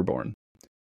the day we were born.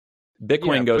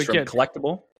 Bitcoin goes from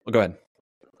collectible. Oh, go ahead.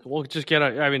 We'll just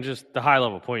just the high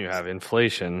level point you have,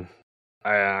 inflation.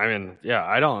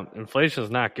 Inflation is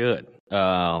not good.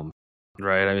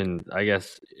 Right. I mean, I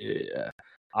guess,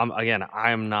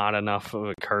 I'm not enough of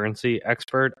a currency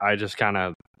expert. I just kind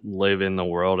of live in the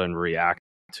world and react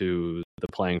to the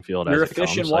playing field as it comes. You're a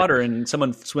fish in water, and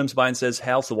someone swims by and says,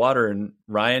 "How's the water?" And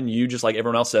Ryan, you just like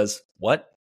everyone else says,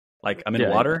 "What? Like I'm in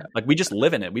water?" Yeah. Like we just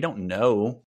live in it. We don't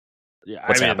know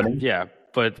what's happening. Yeah,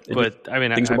 but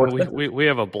we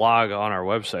have a blog on our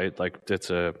website. Like it's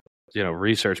a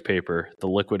research paper, the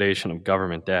liquidation of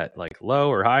government debt, like low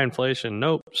or high inflation.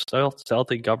 Nope,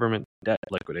 stealthy government debt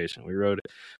liquidation.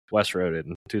 Wes wrote it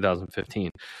in 2015.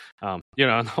 And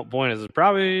the whole point is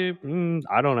probably,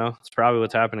 I don't know. It's probably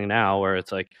what's happening now, where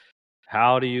it's like,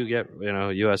 how do you get,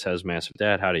 U.S. has massive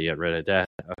debt. How do you get rid of debt?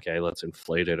 Okay, let's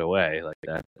inflate it away. Like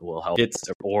that will help.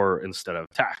 Or instead of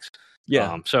tax.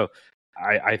 Yeah. So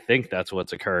I think that's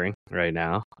what's occurring right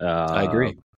now. I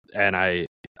agree. And I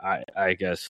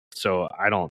guess. So I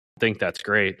don't think that's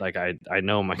great. Like I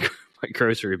know my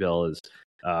grocery bill is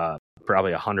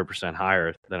probably 100%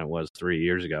 higher than it was 3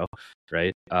 years ago,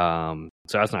 right? So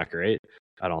that's not great.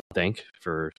 I don't think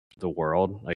for the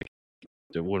world. Like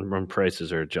when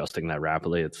prices are adjusting that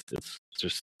rapidly, it's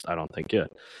just I don't think good.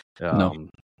 No.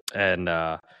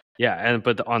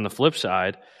 But on the flip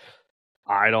side,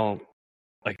 I don't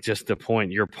like just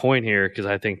your point here, because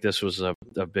I think this was a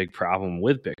big problem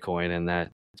with Bitcoin, and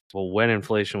that. Well, when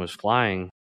inflation was flying,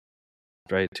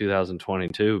 right,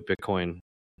 2022, Bitcoin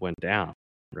went down,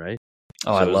 right?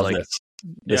 Oh, I love this.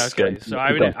 Yeah, okay. So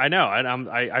I know, and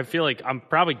I feel like I'm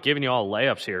probably giving you all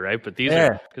layups here, right? But these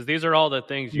are all the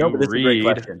things you read,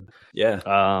 yeah,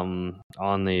 on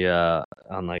the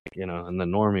in the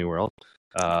normie world,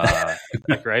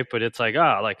 right? But it's like,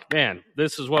 man,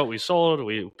 this is what we sold.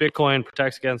 Bitcoin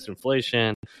protects against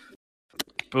inflation.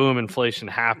 Boom, inflation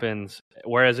happens.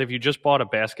 Whereas if you just bought a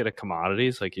basket of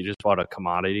commodities, like you just bought a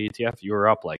commodity ETF, you were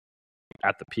up like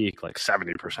at the peak, like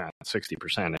 70%,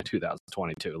 60% in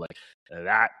 2022. Like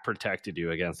that protected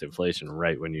you against inflation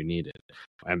right when you needed it.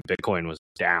 And Bitcoin was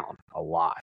down a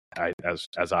lot,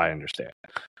 as I understand.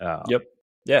 Yep.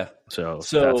 Yeah. So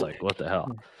that's like, what the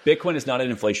hell? Bitcoin is not an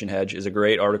inflation hedge is a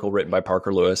great article written by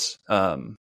Parker Lewis.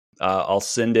 I'll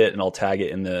send it and I'll tag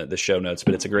it in the show notes,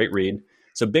 but it's a great read.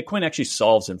 So Bitcoin actually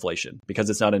solves inflation because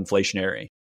it's not inflationary,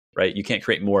 right? You can't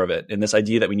create more of it. And this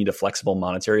idea that we need a flexible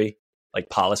monetary like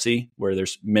policy where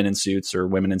there's men in suits or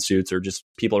women in suits or just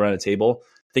people around a table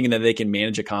thinking that they can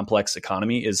manage a complex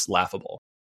economy is laughable.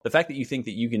 The fact that you think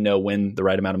that you can know when the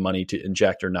right amount of money to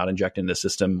inject or not inject into the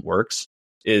system works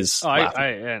is laughable. I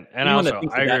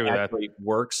agree with that.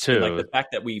 Works too. Like the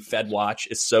fact that we Fed watch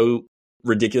is so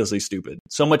ridiculously stupid.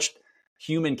 So much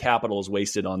human capital is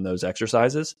wasted on those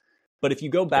exercises. But if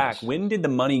you go back, when did the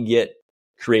money get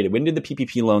created? When did the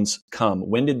PPP loans come?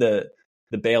 When did the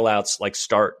bailouts like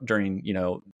start during,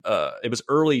 it was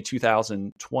early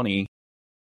 2020,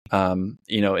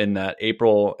 in that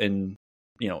April,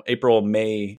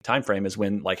 May timeframe is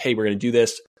when like, hey, we're going to do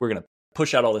this. We're going to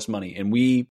push out all this money. And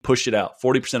we pushed it out.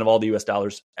 40% of all the US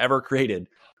dollars ever created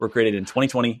were created in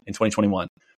 2020 and 2021.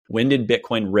 When did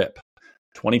Bitcoin rip?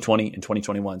 2020 and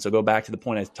 2021. So go back to the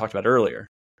point I talked about earlier.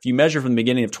 If you measure from the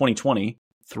beginning of 2020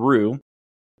 through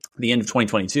the end of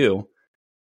 2022,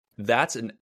 that's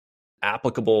an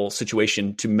applicable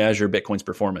situation to measure Bitcoin's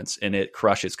performance. And it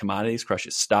crushes commodities,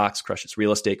 crushes stocks, crushes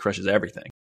real estate, crushes everything.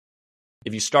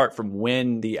 If you start from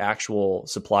when the actual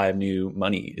supply of new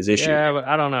money is issued. Yeah, but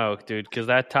I don't know, dude, because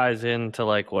that ties into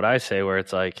like what I say, where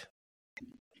it's like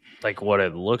what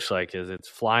it looks like is it's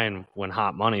flying when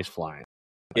hot money's flying.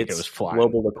 Like it was flying.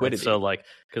 Global liquidity. And so like,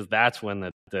 because that's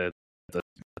when the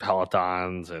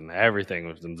Pelotons and everything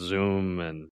was in Zoom,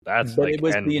 and that's but it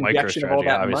was the injection of all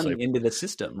that money into the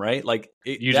system, right? Like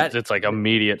it's like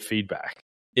immediate feedback.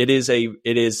 It is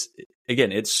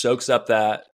again, it soaks up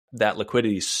that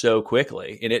liquidity so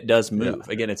quickly, and it does move.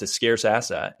 Yeah. Again, it's a scarce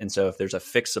asset, and so if there's a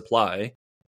fixed supply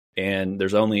and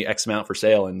there's only X amount for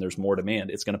sale and there's more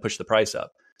demand, it's going to push the price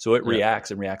up. So it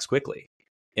reacts quickly.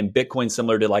 And Bitcoin,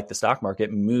 similar to like the stock market,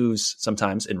 moves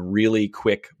sometimes in really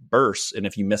quick bursts. And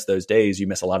if you miss those days, you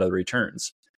miss a lot of the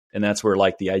returns. And that's where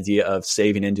like the idea of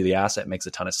saving into the asset makes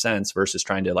a ton of sense versus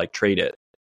trying to like trade it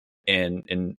and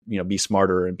be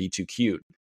smarter and be too cute.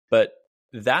 But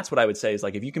that's what I would say is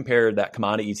like, if you compare that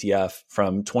commodity ETF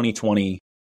from 2020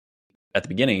 at the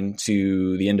beginning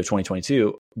to the end of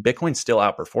 2022, Bitcoin still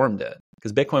outperformed it,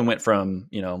 because Bitcoin went from,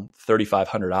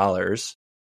 $3,500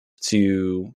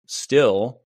 to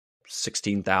still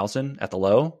 16,000 at the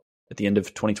low at the end of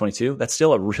 2022. That's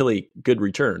still a really good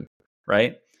return,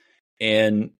 right?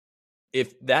 And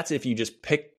if you just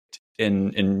picked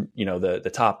in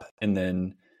the top and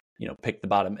then pick the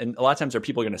bottom, and a lot of times there are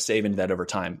people going to save into that over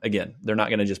time. Again, they're not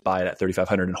going to just buy it at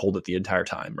 3,500 and hold it the entire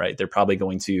time, right? They're probably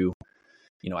going to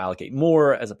allocate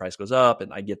more as the price goes up,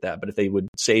 and I get that. But if they would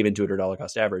save into it or dollar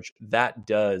cost average, that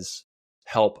does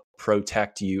help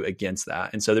protect you against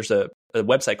that. And so there's a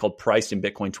website called Priced in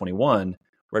Bitcoin 21,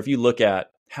 where if you look at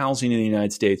housing in the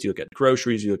United States, you look at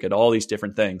groceries, you look at all these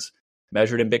different things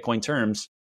measured in Bitcoin terms,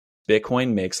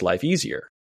 Bitcoin makes life easier.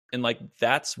 And like,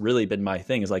 that's really been my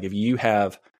thing, is like, if you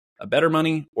have a better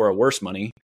money or a worse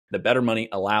money, the better money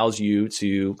allows you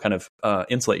to kind of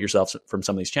insulate yourself from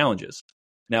some of these challenges.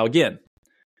 Now, again,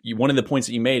 one of the points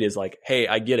that you made is like, hey,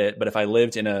 I get it, but if I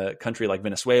lived in a country like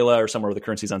Venezuela or somewhere where the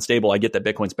currency is unstable, I get that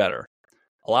Bitcoin's better.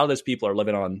 A lot of those people are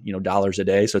living on, dollars a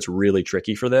day, so it's really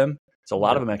tricky for them. So a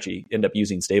lot of them actually end up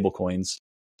using stable coins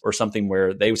or something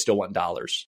where they still want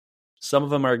dollars. Some of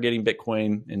them are getting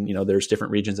Bitcoin, and there's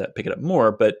different regions that pick it up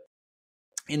more, but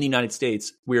in the United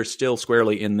States, we're still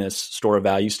squarely in this store of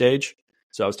value stage.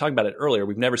 So I was talking about it earlier.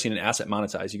 We've never seen an asset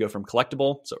monetize. You go from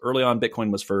collectible. So early on,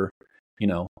 Bitcoin was for,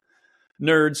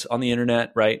 nerds on the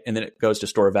internet, right? And then it goes to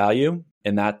store of value.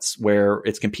 And that's where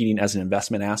it's competing as an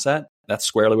investment asset. That's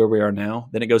squarely where we are now.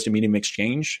 Then it goes to medium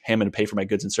exchange. Hey, I'm going to pay for my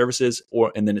goods and services,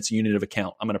 and then it's a unit of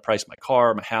account. I'm going to price my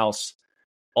car, my house,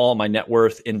 all my net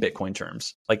worth in Bitcoin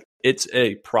terms. Like, it's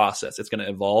a process. It's going to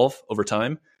evolve over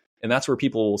time. And that's where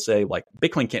people will say, like,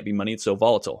 Bitcoin can't be money. It's so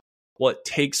volatile. Well, it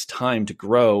takes time to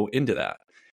grow into that.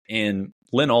 And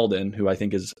Lynn Alden, who I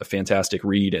think is a fantastic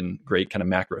read and great kind of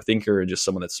macro thinker and just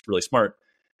someone that's really smart,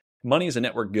 money is a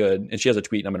network good. And she has a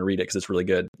tweet, and I'm going to read it because it's really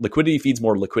good. Liquidity feeds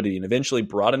more liquidity, and eventually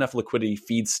broad enough liquidity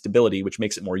feeds stability, which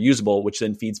makes it more usable, which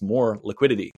then feeds more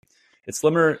liquidity. It's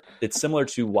similar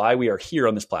to why we are here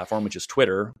on this platform, which is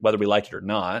Twitter, whether we like it or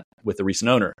not, with the recent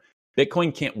owner.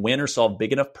 Bitcoin can't win or solve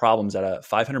big enough problems at a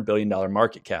 $500 billion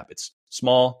market cap. It's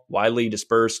small, widely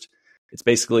dispersed. It's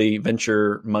basically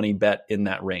venture money bet in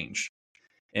that range.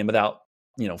 And without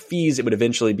fees, it would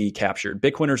eventually be captured.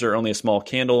 Bitcoiners are only a small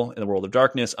candle in the world of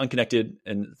darkness, unconnected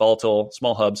and volatile,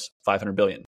 small hubs, 500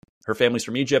 billion. Her family's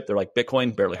from Egypt. They're like,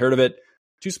 Bitcoin, barely heard of it.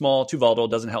 Too small, too volatile,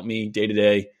 doesn't help me day to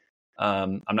day.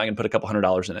 I'm not going to put a couple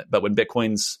 $100 in it. But when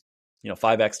Bitcoin's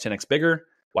 5x, 10x bigger,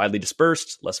 widely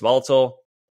dispersed, less volatile,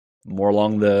 more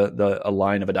along the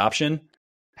line of adoption,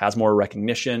 has more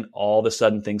recognition, all of a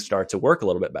sudden things start to work a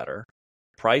little bit better.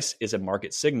 Price is a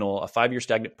market signal. A 5-year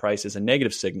stagnant price is a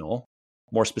negative signal.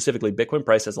 More specifically, Bitcoin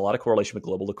price has a lot of correlation with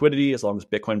global liquidity. As long as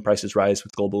Bitcoin prices rise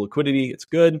with global liquidity, it's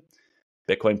good.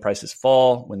 Bitcoin prices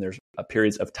fall when there's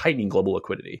periods of tightening global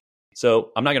liquidity.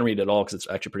 So I'm not going to read it all because it's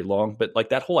actually pretty long, but like,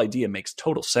 that whole idea makes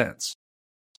total sense.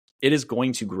 It is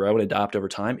going to grow and adopt over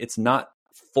time. It's not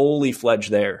fully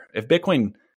fledged there.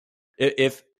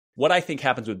 If what I think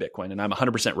happens with Bitcoin, and I'm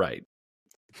 100% right,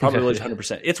 probably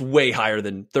 100%, it's way higher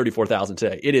than 34,000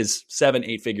 today. It is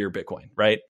 7-8 figure Bitcoin,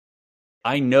 right?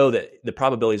 I know that the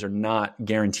probabilities are not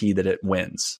guaranteed that it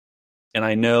wins. And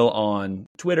I know on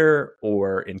Twitter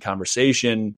or in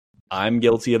conversation, I'm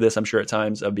guilty of this, I'm sure at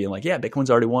times, of being like, yeah, Bitcoin's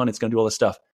already won, it's going to do all this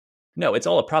stuff. No, it's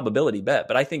all a probability bet.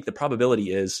 But I think the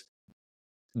probability is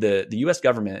the US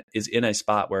government is in a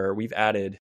spot where we've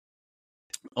added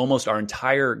almost our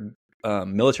entire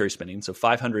military spending, so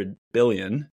 $500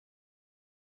 billion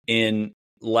in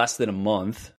less than a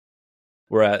month.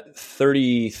 We're at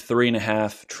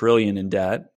 $33.5 trillion in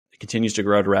debt. It continues to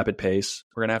grow at a rapid pace.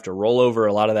 We're going to have to roll over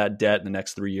a lot of that debt in the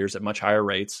next 3 years at much higher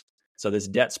rates. So this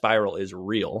debt spiral is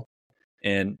real.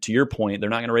 And to your point, they're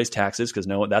not going to raise taxes because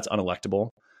no, that's unelectable.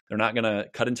 They're not going to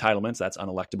cut entitlements. That's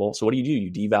unelectable. So what do? You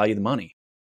devalue the money.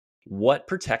 What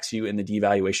protects you in the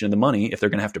devaluation of the money if they're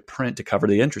going to have to print to cover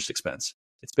the interest expense?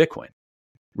 It's Bitcoin.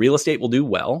 Real estate will do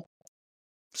well.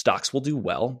 Stocks will do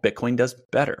well. Bitcoin does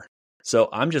better. So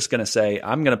I'm just going to say,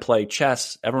 I'm going to play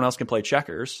chess. Everyone else can play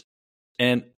checkers.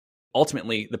 And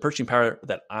ultimately, the purchasing power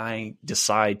that I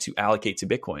decide to allocate to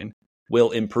Bitcoin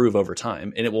will improve over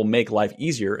time, and it will make life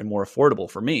easier and more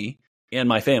affordable for me and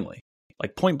my family.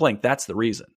 Like, point blank, that's the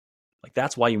reason. Like,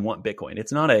 that's why you want Bitcoin.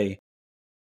 It's not a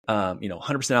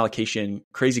 100% allocation,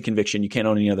 crazy conviction, you can't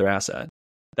own any other asset.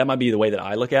 That might be the way that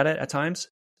I look at it at times,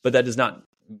 but that does not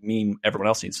mean everyone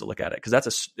else needs to look at it,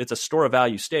 because it's a store of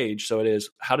value stage. So it is,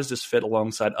 how does this fit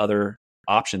alongside other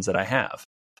options that I have?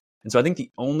 And so I think the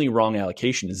only wrong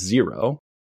allocation is 0.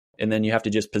 And then you have to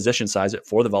just position size it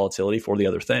for the volatility, for the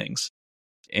other things.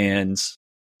 And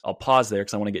I'll pause there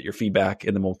because I want to get your feedback,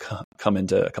 and then we'll come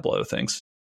into a couple other things.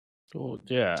 Well,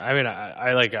 yeah. I mean,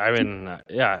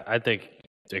 I think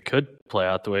it could play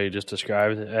out the way you just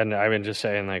described. And I've been just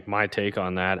saying, like, my take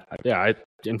on that. Yeah,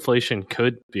 inflation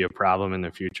could be a problem in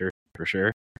the future for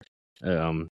sure.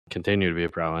 Continue to be a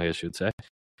problem, I guess you'd say.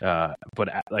 But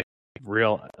like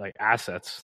real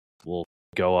assets will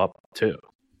go up too,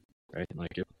 right?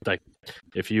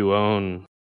 If you own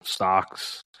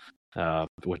stocks,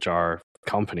 which are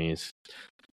companies,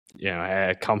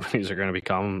 companies are going to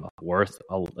become worth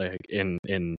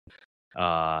in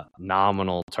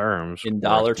nominal terms, in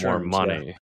dollar terms, more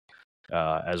money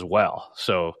as well.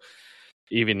 So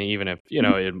even if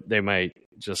they might,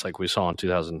 just like we saw in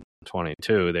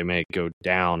 2022, they may go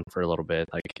down for a little bit.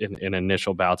 Like in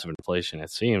initial bouts of inflation,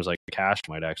 it seems like cash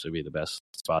might actually be the best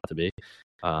spot to be.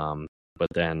 But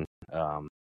then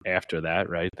after that,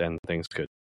 right, then things could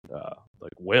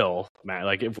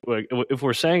if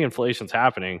we're saying inflation's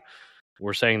happening,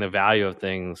 we're saying the value of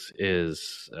things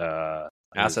is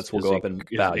assets will go up in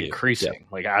value, increasing. Yeah.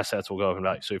 Like assets will go up in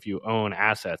value. So if you own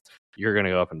assets, you're going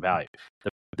to go up in value.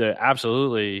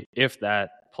 Absolutely, if that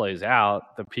plays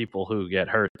out, the people who get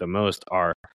hurt the most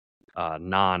are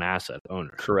non-asset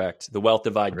owners. Correct. The wealth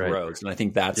divide grows, and I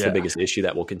think that's the biggest issue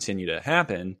that will continue to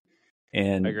happen.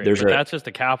 And I agree. But that's just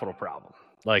a capital problem.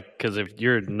 Like, because if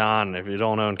you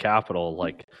don't own capital,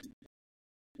 like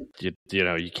you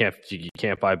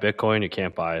can't buy Bitcoin, you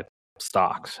can't buy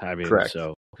stocks. I mean, correct.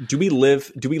 So do we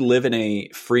live in a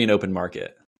free and open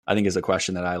market? I think is a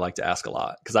question that I like to ask a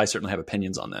lot, because I certainly have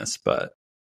opinions on this. But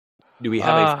do we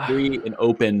have a free and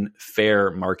open, fair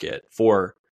market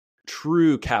for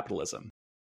true capitalism?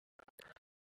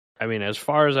 I mean, as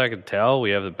far as I can tell,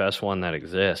 we have the best one that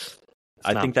exists.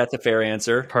 I think that's a fair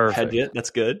answer. Perfect. That's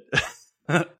good.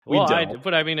 But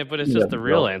it's just the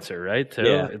real answer, right? Too.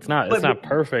 Yeah. It's not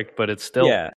perfect, but it's still,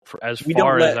 as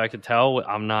far as I can tell,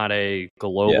 I'm not a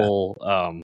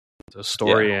global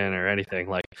historian or anything.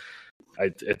 Like,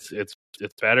 it's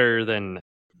better than,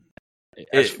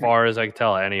 as far as I can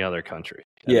tell, any other country.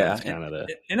 And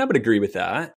and I would agree with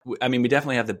that. I mean, we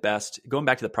definitely have the best. Going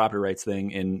back to the property rights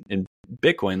thing in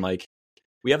Bitcoin, like,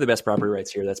 we have the best property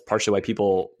rights here. That's partially why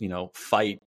people,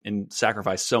 fight and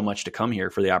sacrifice so much to come here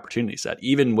for the opportunity set.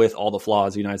 Even with all the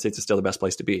flaws, the United States is still the best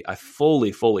place to be. I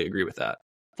fully agree with that.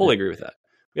 Fully agree with that.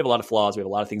 We have a lot of flaws. We have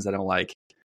a lot of things I don't like.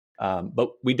 But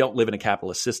we don't live in a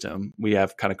capitalist system. We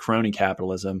have kind of crony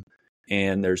capitalism,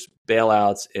 and there's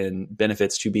bailouts and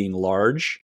benefits to being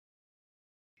large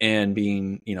and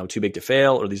being, too big to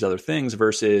fail, or these other things,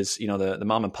 versus, the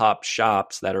mom and pop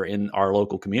shops that are in our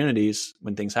local communities.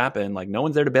 When things happen, like, no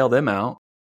one's there to bail them out.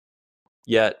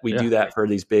 Yet we do that for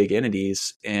these big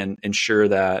entities and ensure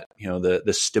that,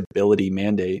 the stability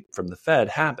mandate from the Fed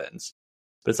happens.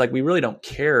 But it's like, we really don't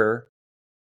care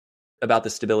about the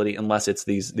stability unless it's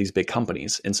these big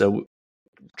companies. And so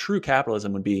true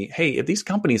capitalism would be, hey, if these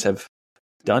companies have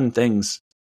done things,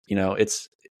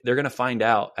 they're going to find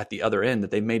out at the other end that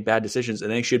they've made bad decisions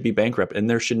and they should be bankrupt, and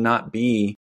there should not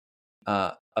be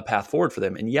a path forward for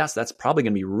them. And yes, that's probably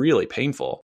going to be really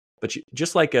painful. But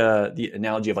just like the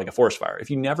analogy of like a forest fire, if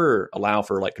you never allow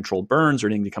for like controlled burns or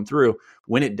anything to come through,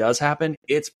 when it does happen,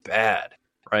 it's bad,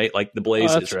 right? Like the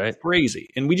blaze is crazy.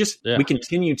 And we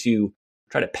continue to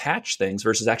try to patch things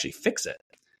versus actually fix it.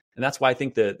 And that's why I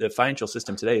think the financial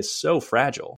system today is so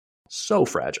fragile, so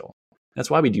fragile. That's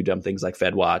why we do dumb things like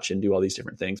Fed Watch and do all these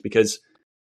different things, because,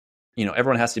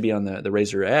 everyone has to be on the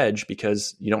razor edge,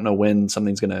 because you don't know when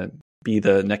something's going to be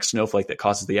the next snowflake that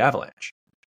causes the avalanche.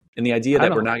 And the idea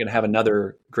that we're not going to have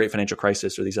another great financial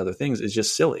crisis or these other things is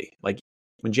just silly. Like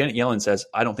when Janet Yellen says,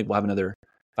 I don't think we'll have another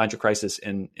financial crisis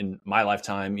in my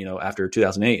lifetime, after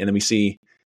 2008. And then we see,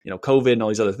 COVID and all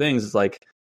these other things. It's like,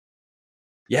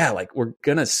 like we're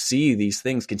going to see these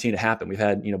things continue to happen. We've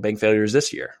had, bank failures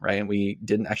this year, right? And we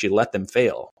didn't actually let them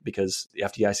fail, because the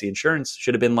FDIC insurance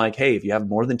should have been like, hey, if you have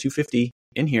more than 250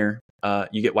 in here,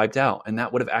 you get wiped out. And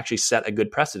that would have actually set a good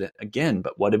precedent again.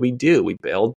 But what did we do? We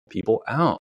bailed people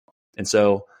out. And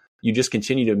so you just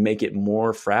continue to make it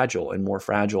more fragile and more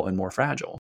fragile and more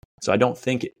fragile. So I don't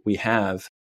think we have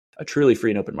a truly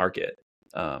free and open market.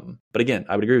 But again,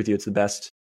 I would agree with you. It's the best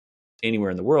anywhere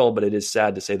in the world, but it is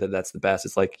sad to say that that's the best.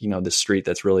 It's like, the street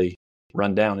that's really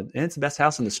run down, and it's the best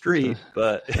house in the street,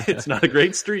 but it's not a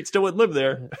great street. Still wouldn't live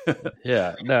there.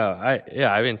 I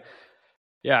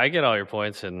get all your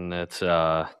points, and there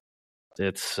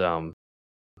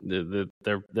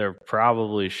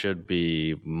probably should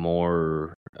be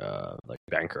more like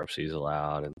bankruptcies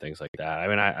allowed and things like that. I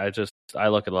mean, I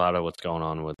look at a lot of what's going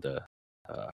on with the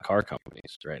car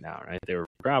companies right now, right? They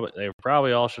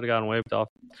probably all should have gotten wiped off.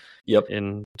 Yep.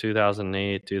 In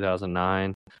 2008,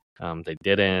 2009. They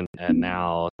didn't, and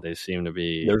now they seem to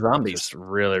be They're zombies. just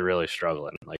really, really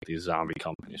struggling, like these zombie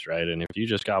companies, right? And if you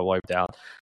just got wiped out,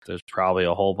 there's probably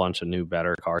a whole bunch of new,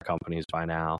 better car companies by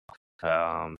now.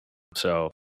 So,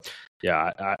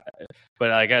 yeah, but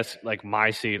I guess like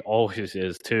my seat always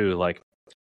is too, like,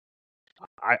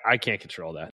 I can't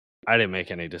control that. I didn't make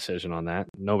any decision on that.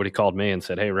 Nobody called me and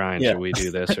said, "Hey, Ryan, should we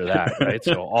do this or that?" Right?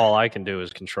 So all I can do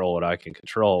is control what I can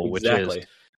control, which is,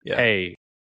 hey,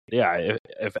 yeah,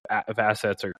 if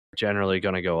assets are generally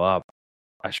going to go up,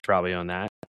 I should probably own that.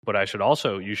 But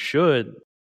you should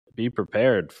be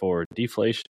prepared for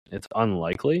deflation. It's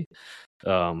unlikely,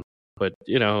 but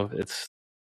it's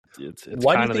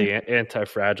kind of the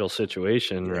anti-fragile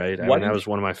situation, right? I mean, that was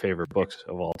one of my favorite books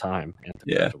of all time,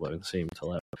 Anti-Fragile, it seemed to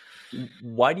let.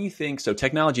 Why do you think so?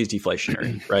 Technology is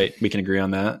deflationary, right? We can agree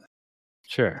on that.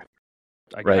 Sure.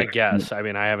 I guess. I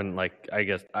mean, I haven't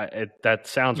that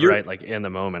sounds right. Like in the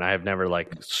moment, I have never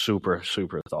like super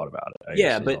thought about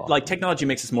it. But like technology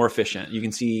makes us more efficient. You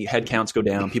can see head counts go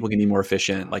down. People can be more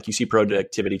efficient. Like you see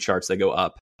productivity charts that go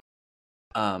up.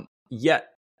 Yet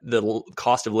the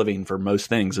cost of living for most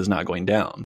things is not going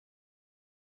down.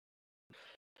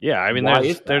 Yeah, I mean,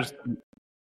 there's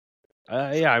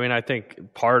I mean, I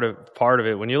think part of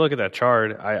it, when you look at that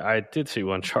chart, I did see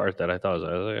one chart that I thought was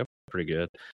like, pretty good,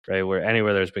 right? Where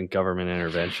anywhere there's been government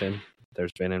intervention,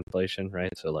 there's been inflation,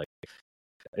 right? So like,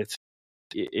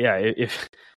 if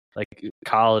like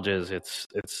colleges, it's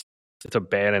a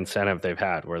bad incentive they've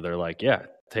had where they're like, yeah,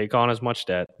 take on as much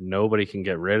debt. Nobody can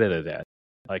get rid of the debt.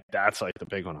 Like that's like the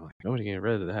big one. I'm like, nobody can get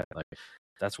rid of the debt. Like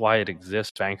that's why it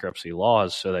exists, bankruptcy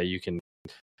laws, so that you can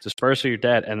disperse your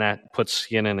debt, and that puts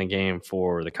skin in the game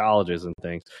for the colleges and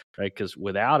things, right? Because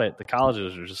without it, the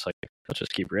colleges are just like, let's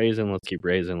just keep raising, let's keep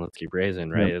raising,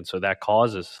 right? Yep. And so that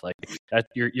causes like that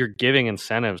you're giving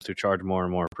incentives to charge more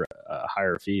and more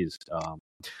higher fees.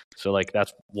 So like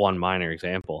that's one minor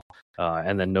example,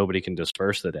 and then nobody can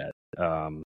disperse the debt.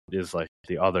 Is like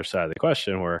the other side of the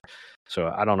question. Where, so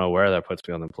I don't know where that puts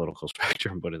me on the political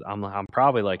spectrum, but I'm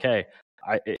probably like, hey,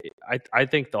 I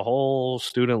think the whole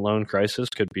student loan crisis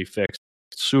could be fixed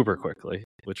super quickly,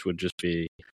 which would just be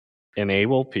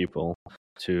enable people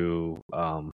to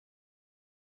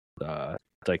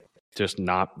like just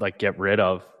not like get rid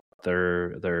of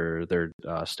their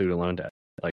student loan debt,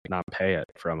 like not pay it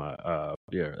from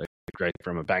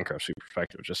from a bankruptcy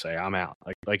perspective. Just say I'm out,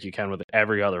 like you can with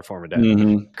every other form of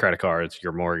debt, credit cards,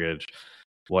 your mortgage,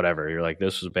 whatever. You're like,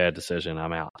 this was a bad decision,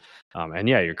 I'm out. And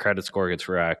yeah, your credit score gets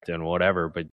wrecked and whatever,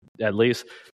 but at least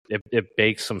it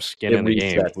bakes some skin in the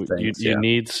game. You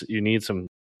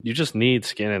just need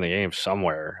skin in the game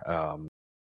somewhere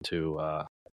to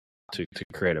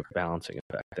create a balancing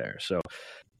effect there. So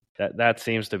that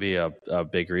seems to be a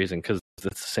big reason, because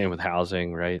it's the same with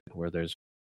housing, right? Where there's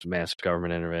massive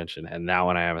government intervention, and that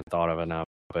one I haven't thought of enough,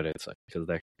 but it's like because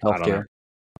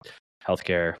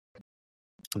healthcare,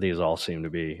 these all seem to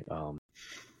be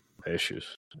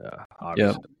issues,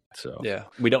 obviously. So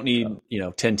we don't need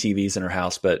 10 TVs in our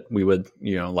house, but we would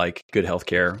like good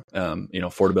healthcare,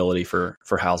 affordability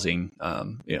for housing,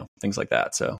 things like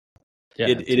that. So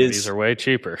TVs are way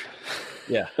cheaper.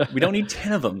 Yeah, we don't need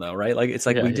 10 of them though, right? Like it's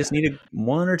like we just needed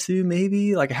one or two,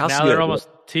 maybe. Like a house. Now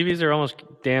TVs are almost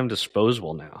damn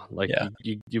disposable now. Like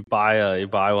you buy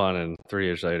one, and 3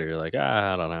 years later you're like,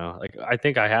 I don't know. Like I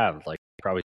think I have like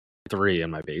probably 3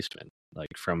 in my basement. Like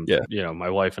from my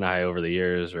wife and I over the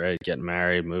years, right? Getting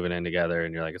married, moving in together,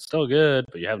 and you're like, it's still good,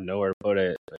 but you have nowhere to put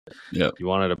it. If you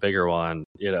wanted a bigger one,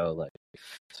 anyway.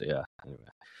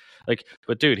 Like,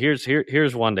 but dude,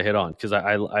 here's one to hit on, because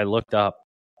I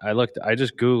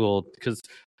just Googled, because,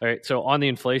 all right, so on the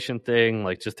inflation thing,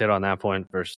 like just hit on that point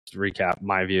versus recap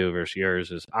my view versus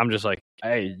yours is, I'm just like,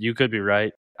 hey, you could be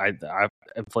right.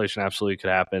 Inflation absolutely could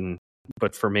happen.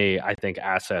 But for me, I think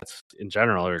assets in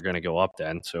general are going to go up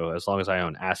then. So as long as I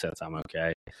own assets, I'm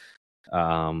okay.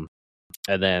 And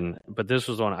then, but this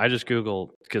was one I just Googled,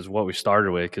 because what we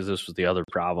started with, because this was the other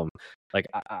problem. Like,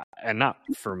 and not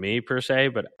for me per se,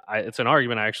 but it's an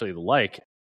argument I actually like.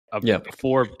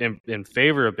 In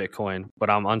favor of Bitcoin, but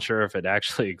I'm unsure if it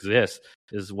actually exists,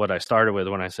 is what I started with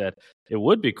when I said it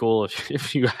would be cool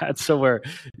if you had somewhere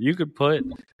you could put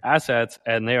assets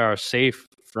and they are safe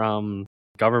from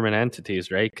government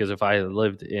entities, right? Because if I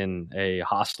lived in a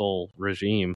hostile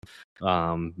regime,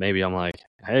 maybe I'm like,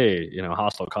 hey,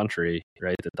 hostile country,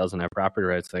 right, that doesn't have property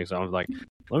rights things. So I was like,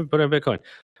 let me put in Bitcoin.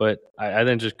 But I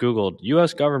then just Googled,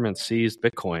 U.S. government seized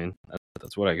Bitcoin.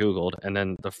 That's what I Googled. And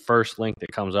then the first link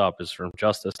that comes up is from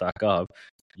justice.gov.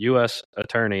 U.S.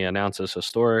 attorney announces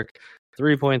historic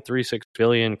 3.36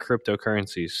 billion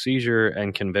cryptocurrencies seizure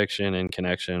and conviction in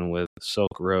connection with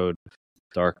Silk Road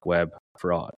dark web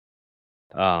fraud.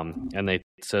 And they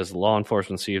says law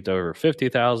enforcement seized over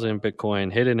 50,000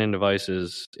 Bitcoin hidden in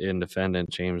devices in defendant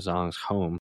James Zong's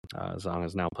home. Zong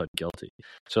is now pled guilty.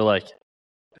 So like,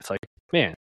 it's like,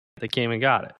 man, they came and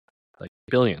got it. Like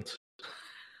billions.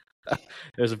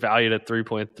 It was valued at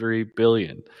 3.3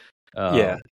 billion.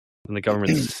 Yeah. And the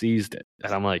government seized it.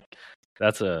 And I'm like,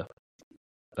 that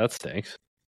stinks.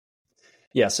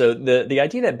 Yeah, so the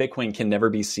idea that Bitcoin can never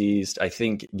be seized, I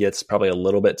think, gets probably a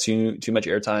little bit too much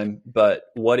airtime. But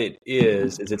what it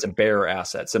is it's a bearer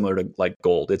asset, similar to like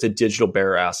gold. It's a digital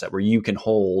bearer asset where you can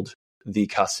hold the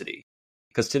custody.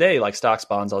 Because today, like stocks,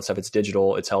 bonds, all that stuff, it's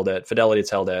digital. It's held at Fidelity.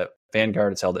 It's held at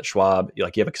Vanguard. It's held at Schwab. You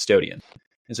have a custodian,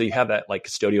 and so you have that like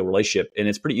custodial relationship, and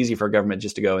it's pretty easy for a government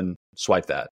just to go and swipe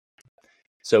that.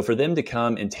 So for them to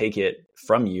come and take it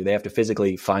from you, they have to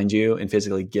physically find you and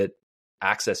physically get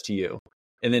access to you.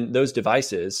 And then those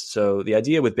devices. So the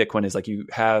idea with Bitcoin is like you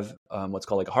have what's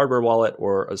called like a hardware wallet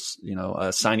or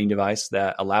a signing device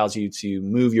that allows you to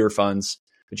move your funds,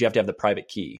 but you have to have the private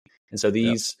key. And so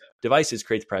these devices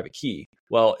create the private key.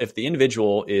 Well, if the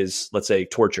individual is, let's say,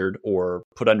 tortured or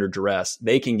put under duress,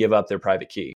 they can give up their private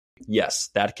key. Yes,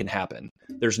 that can happen.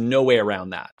 There's no way around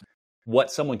that.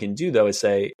 What someone can do though is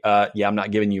say, I'm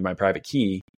not giving you my private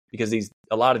key, because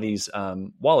a lot of these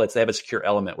wallets, they have a secure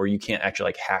element where you can't actually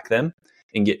like hack them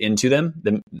and get into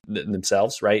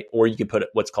themselves, right? Or you could put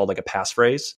what's called like a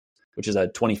passphrase, which is a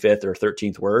 25th or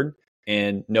 13th word,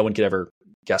 and no one could ever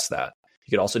guess that.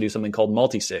 You could also do something called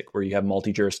multi-sig, where you have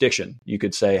multi-jurisdiction. You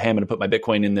could say, hey, I'm going to put my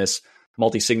Bitcoin in this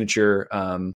multi-signature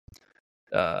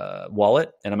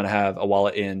wallet, and I'm going to have a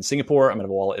wallet in Singapore. I'm going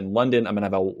to have a wallet in London. I'm going to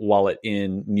have a wallet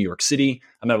in New York City.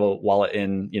 I'm going to have a wallet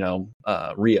in,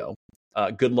 Rio.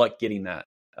 Good luck getting that.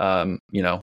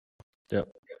 Yep.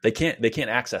 They can't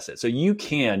access it. So you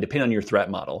can, depending on your threat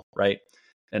model, right?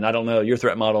 And I don't know your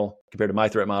threat model compared to my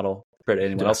threat model, compared to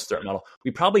anyone else's threat model.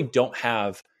 We probably don't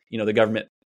have, the government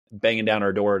banging down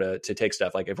our door to take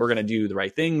stuff. Like if we're going to do the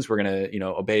right things, we're going to,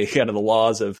 obey kind of the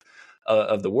laws of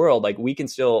the world. Like we can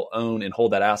still own and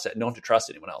hold that asset and don't have to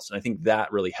trust anyone else. And I think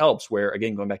that really helps, where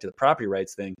again, going back to the property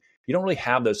rights thing, you don't really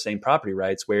have those same property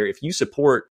rights, where if you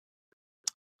support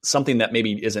something that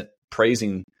maybe isn't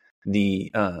praising the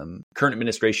current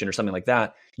administration or something like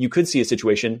that, you could see a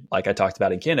situation like I talked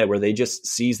about in Canada, where they just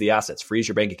seize the assets, freeze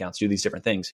your bank accounts, do these different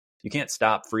things. You can't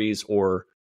stop, freeze, or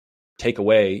take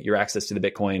away your access to the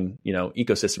Bitcoin,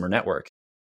 ecosystem or network.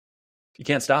 You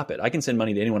can't stop it. I can send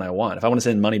money to anyone I want. If I want to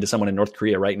send money to someone in North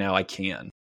Korea right now, I can.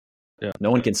 Yeah.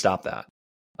 No one can stop that.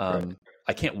 Right.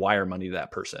 I can't wire money to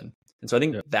that person. And so I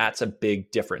think that's a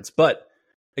big difference. But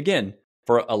again,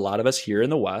 for a lot of us here in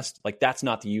the West, like that's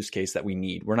not the use case that we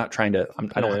need. We're not trying to,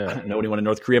 I don't know anyone in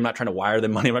North Korea. I'm not trying to wire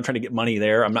them money. I'm not trying to get money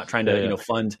there. I'm not trying to,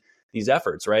 fund these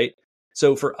efforts. Right.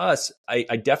 So for us, I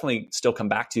definitely still come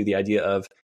back to the idea of,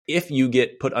 if you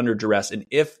get put under duress, and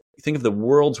if you think of the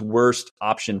world's worst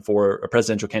option for a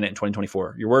presidential candidate in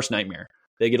 2024, your worst nightmare,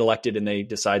 they get elected and they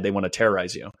decide they want to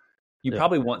terrorize you. You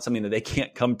probably want something that they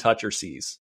can't come touch or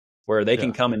seize, where they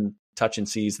can come and touch and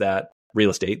seize that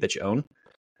real estate that you own.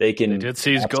 They did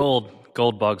seize gold.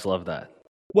 Gold bugs love that.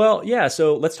 Well, yeah.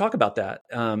 So let's talk about that.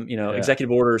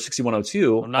 Executive Order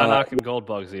 6102. I'm not knocking gold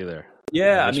bugs either.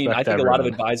 Yeah, I think everyone. A lot of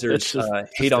advisors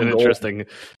hate on gold. Interesting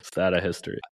stat of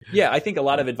history. Yeah, I think a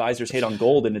lot of advisors hate on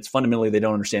gold, and it's fundamentally they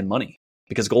don't understand money,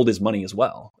 because gold is money as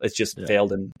well. It's just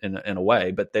failed in a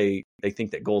way, but they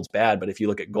think that gold's bad. But if you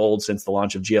look at gold since the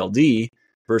launch of GLD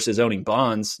versus owning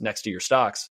bonds next to your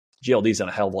stocks, GLD's done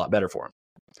a hell of a lot better for them.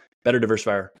 Better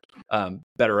diversifier,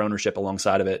 better ownership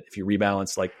alongside of it. If you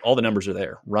rebalance, like all the numbers are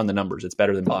there. Run the numbers. It's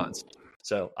better than bonds.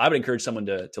 So I would encourage someone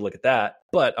to look at that,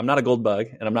 but I'm not a gold bug,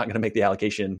 and I'm not going to make the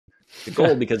allocation to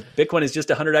gold because Bitcoin is just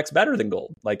 100x better than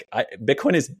gold. Like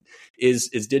Bitcoin is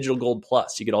digital gold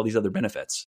plus. You get all these other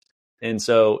benefits, and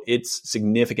so it's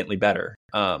significantly better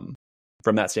from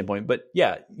that standpoint. But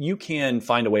yeah, you can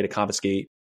find a way to confiscate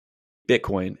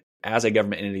Bitcoin as a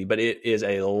government entity, but it is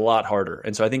a lot harder.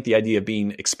 And so I think the idea of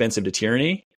being expensive to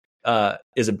tyranny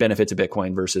is a benefit to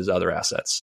Bitcoin versus other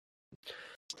assets.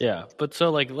 Yeah, but so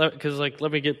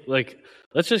let me get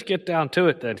let's just get down to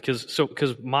it then,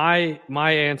 because my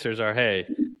answers are, hey,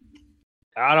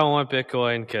 I don't want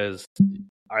Bitcoin because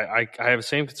I have the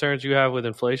same concerns you have with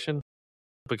inflation,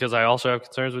 because I also have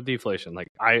concerns with deflation. Like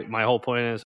my whole point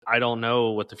is I don't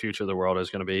know what the future of the world is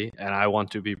going to be, and I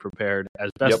want to be prepared as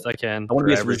best I can. I want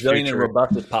to be as resilient and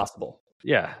robust as possible.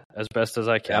 Yeah, as best as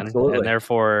I can. Absolutely. And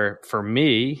therefore, for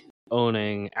me,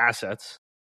 owning assets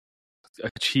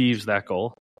achieves that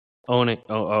goal. Owning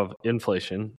of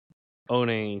inflation,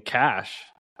 owning cash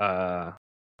or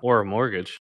a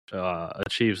mortgage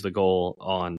achieves the goal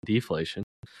on deflation.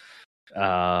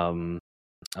 And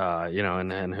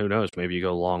who knows? Maybe you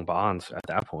go long bonds at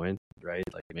that point, right?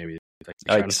 Like maybe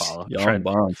trend follow. Young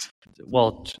bonds.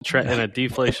 Well, in a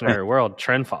deflationary world,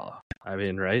 trend follow. I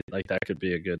mean, right? Like that could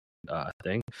be a good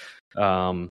thing.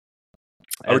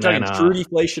 Are we talking true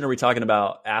deflation, or are we talking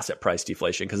about asset price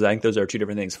deflation? Because I think those are two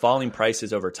different things. Falling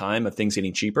prices over time of things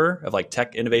getting cheaper, of like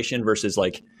tech innovation versus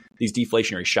like these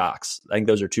deflationary shocks. I think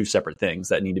those are two separate things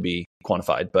that need to be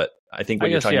quantified. But I think what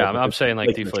you're talking about, I'm saying like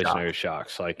deflationary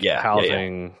shocks. Like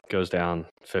housing goes down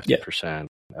 50%.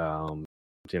 The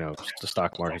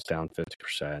stock market's down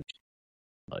 50%.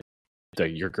 Like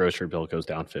your grocery bill goes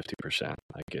down 50%.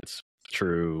 Like it's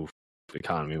true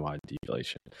economy-wide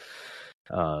deflation.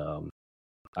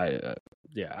 I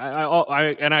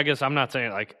guess I'm not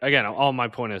saying like, again, all my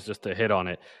point is just to hit on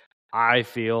it. I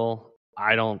feel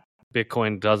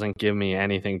Bitcoin doesn't give me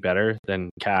anything better than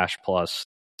cash plus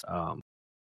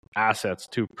assets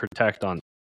to protect on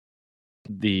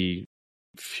the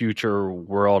future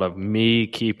world of me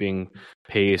keeping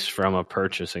pace from a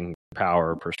purchasing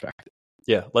power perspective.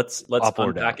 Yeah, let's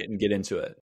unpack it and get into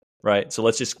it. Right. So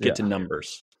let's just get to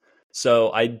numbers.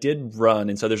 So I did run,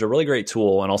 and so there's a really great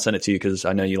tool, and I'll send it to you because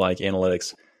I know you like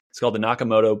analytics. It's called the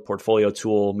Nakamoto Portfolio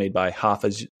Tool, made by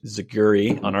Hafa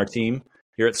Zaguri on our team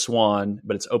here at Swan,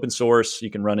 but it's open source. You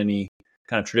can run any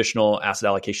kind of traditional asset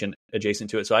allocation adjacent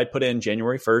to it. So I put in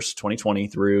January 1st, 2020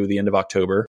 through the end of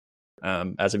October.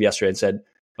 As of yesterday, I said,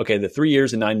 okay, the 3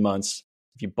 years and 9 months,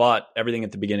 if you bought everything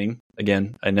at the beginning,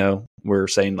 again, I know we're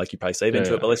saying like you probably save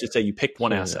into it, but let's just say you picked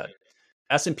one asset.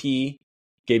 S&P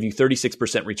gave you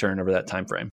 36% return over that time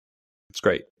frame. It's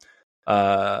great.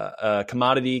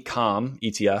 Commodity COM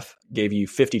ETF gave you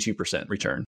 52%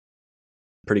 return.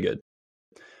 Pretty good.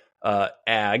 The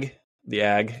ag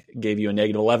gave you a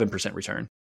negative 11% return.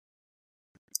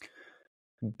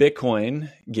 Bitcoin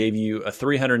gave you a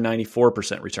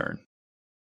 394% return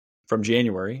from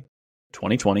January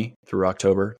 2020 through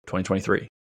October 2023.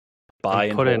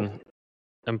 Put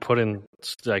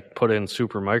in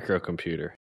super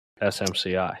microcomputer,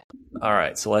 SMCI. All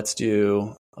right, so let's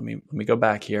do. Let me go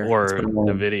back here. Or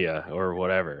NVIDIA or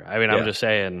whatever. I mean, I'm just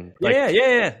saying. Like,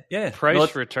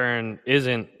 Price return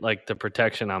isn't like the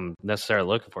protection I'm necessarily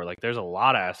looking for. Like, there's a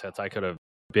lot of assets I could have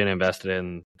been invested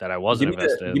in that I wasn't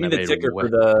invested in. Give me the ticker for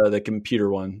the computer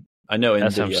one. I know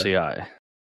NVIDIA. SMCI.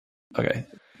 Okay.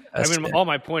 I mean, all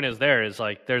my point is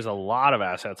like there's a lot of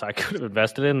assets I could have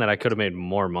invested in that I could have made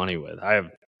more money with. I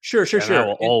have sure. That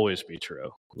will always be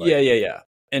true. Like, yeah.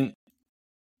 And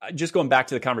just going back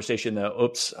to the conversation though.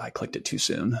 Oops, I clicked it too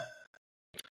soon.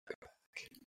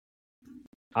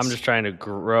 I'm just trying to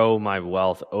grow my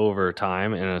wealth over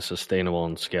time in a sustainable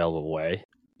and scalable way.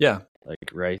 Yeah.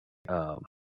 Like, right.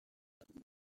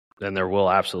 Then there will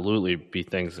absolutely be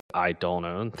things I don't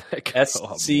own.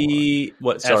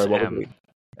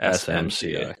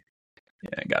 SMCI.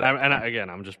 Yeah, got it. And again,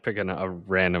 I'm just picking a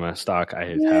random stock I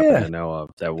happen to know of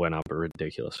that went up a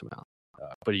ridiculous amount.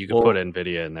 But you could put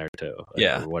NVIDIA in there too.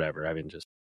 Or whatever. I mean, just.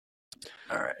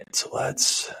 All right. So I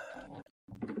just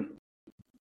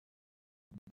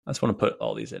want to put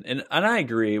all these in. And I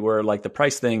agree where like the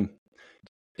price thing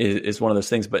is one of those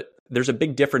things, but there's a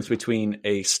big difference between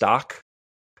a stock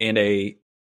and a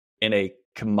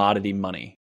commodity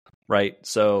money, right?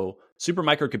 So super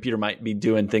microcomputer might be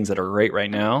doing things that are great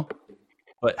right now,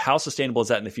 but how sustainable is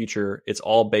that in the future? It's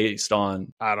all based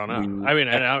on. I don't know. I mean,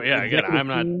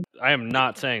 again, I am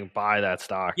not saying buy that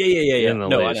stock. Yeah.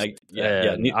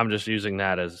 I'm just using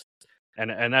that as,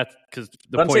 and that's because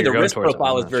I'm saying the risk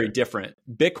profile is very different.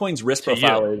 Bitcoin's risk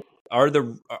profile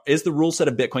is the rule set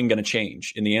of Bitcoin going to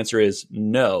change? And the answer is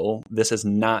no. This has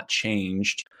not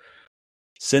changed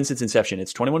since its inception.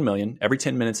 It's 21 million. Every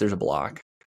 10 minutes, there's a block.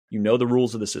 You know the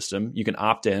rules of the system. You can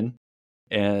opt in,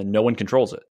 and no one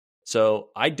controls it. So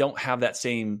I don't have that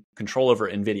same control over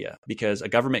NVIDIA because a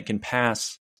government can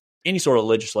pass any sort of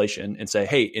legislation and say,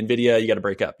 hey, NVIDIA, you got to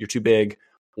break up. You're too big,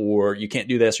 or you can't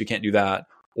do this, you can't do that.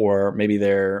 Or maybe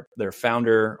their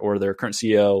founder or their current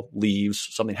CEO leaves,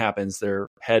 something happens, their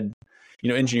head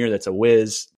engineer that's a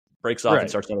whiz breaks off and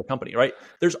starts another company, right?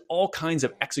 There's all kinds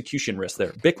of execution risk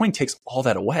there. Bitcoin takes all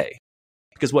that away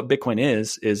because what Bitcoin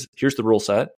is here's the rule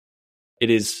set. It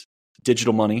is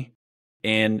digital money,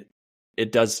 and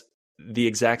it does the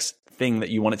exact thing that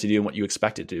you want it to do and what you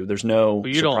expect it to do. There's no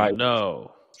But you don't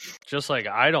know. Just like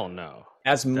I don't know.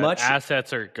 as much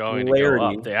assets are going clarity,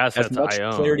 to go up. The assets as much I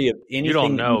own, clarity of anything you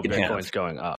don't know you can Bitcoin's have.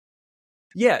 going up.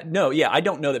 Yeah, no, yeah. I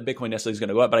don't know that Bitcoin necessarily is going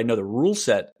to go up, but I know the rule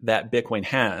set that Bitcoin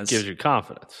has Gives you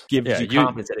confidence. Gives you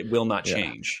confidence that it will not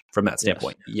change from that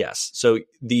standpoint. Yes. So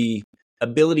the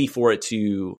ability for it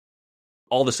to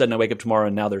all of a sudden I wake up tomorrow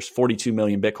and now there's 42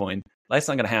 million Bitcoin, that's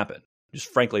not going to happen.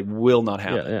 Just frankly will not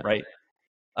happen, right?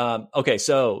 Okay,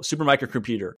 so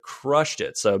Supermicrocomputer crushed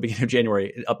it. So beginning of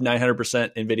January, up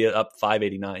 900%, NVIDIA up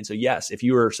 589. So yes, if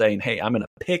you were saying, hey, I'm going to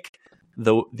pick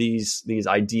these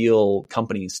ideal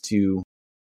companies to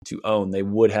own, they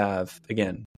would have,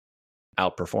 again,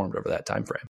 outperformed over that time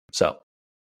frame. So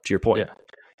to your point,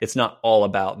 it's not all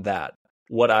about that.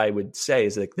 What I would say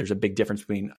is that there's a big difference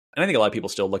between, and I think a lot of people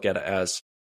still look at it as,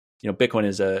 Bitcoin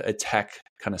is a tech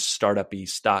kind of startup-y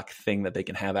stock thing that they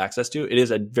can have access to. It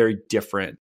is a very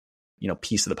different,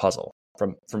 piece of the puzzle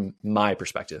from my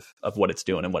perspective of what it's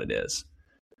doing and what it is.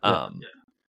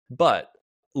 But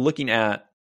looking at,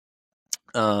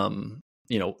 the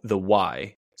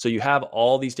why. So you have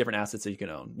all these different assets that you can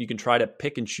own. You can try to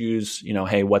pick and choose,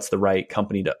 hey, what's the right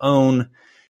company to own?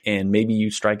 And maybe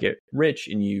you strike it rich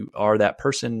and you are that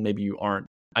person. Maybe you aren't.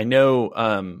 I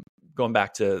know, going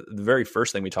back to the very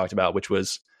first thing we talked about, which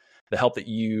was the help that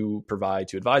you provide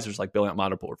to advisors, like building out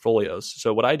model portfolios.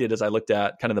 So what I did is I looked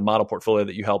at kind of the model portfolio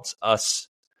that you helped us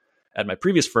at my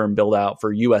previous firm build out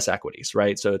for US equities,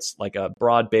 right? So it's like a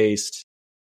broad-based,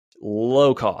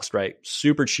 low cost, right?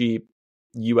 Super cheap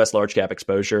US large cap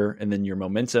exposure, and then your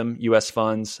momentum US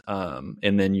funds,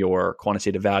 and then your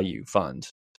quantitative value fund.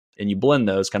 And you blend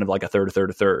those kind of like a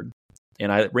third.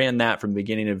 And I ran that from the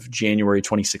beginning of January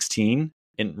 2016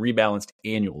 and rebalanced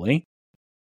annually.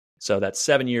 So that's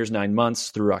 7 years, 9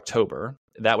 months through October.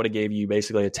 That would have gave you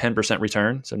basically a 10%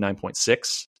 return, so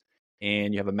 9.6.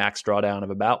 And you have a max drawdown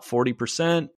of about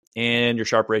 40%, and your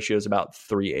Sharpe ratio is about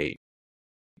 3.8.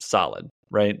 Solid,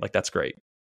 right? Like that's great.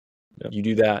 Yep. You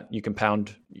do that, you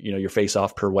compound, your face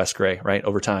off per Wes Gray, right?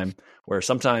 Over time, where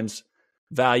sometimes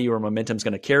value or momentum is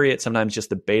going to carry it. Sometimes just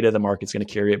the beta of the market's going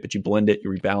to carry it, but you blend it,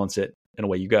 you rebalance it, and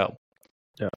away you go.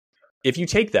 Yeah. If you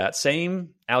take that same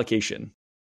allocation,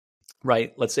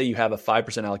 right? Let's say you have a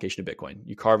 5% allocation to Bitcoin.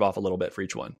 You carve off a little bit for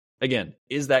each one. Again,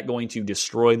 is that going to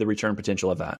destroy the return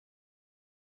potential of that?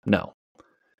 No.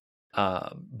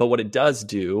 But what it does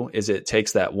do is it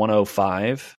takes that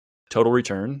 105 total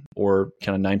return, or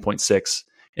kind of 9.6,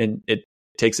 and it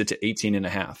takes it to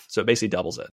 18.5. So it basically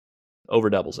doubles it, over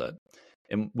doubles it.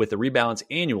 And with the rebalance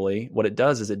annually, what it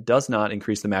does is it does not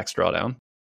increase the max drawdown.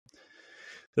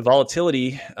 The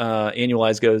volatility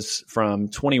annualized goes from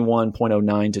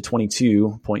 21.09 to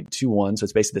 22.21. So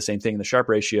it's basically the same thing. The Sharpe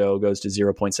ratio goes to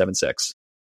 0.76.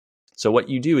 So what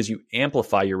you do is you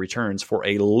amplify your returns for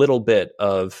a little bit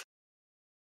of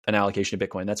an allocation to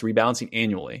Bitcoin. That's rebalancing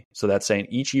annually. So that's saying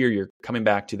each year you're coming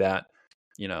back to that,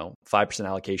 5%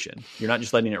 allocation. You're not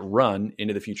just letting it run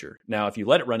into the future. Now, if you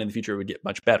let it run in the future, it would get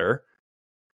much better,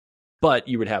 but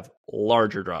you would have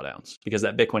larger drawdowns because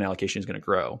that Bitcoin allocation is going to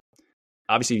grow.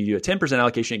 Obviously, if you do a 10%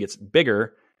 allocation, it gets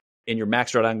bigger, and your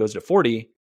max drawdown goes to 40,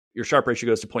 your Sharpe ratio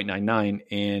goes to 0.99,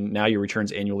 and now your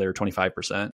returns annually are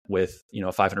 25% with a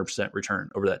 500% return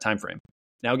over that time frame.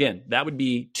 Now, again, that would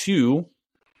be 2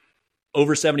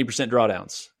 over 70%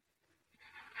 drawdowns.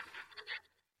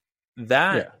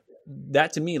 That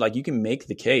to me, like, you can make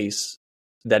the case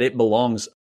that it belongs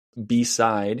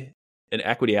beside an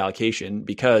equity allocation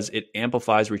because it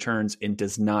amplifies returns and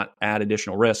does not add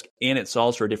additional risk, and it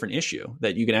solves for a different issue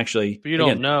that you can actually. But you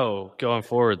don't know going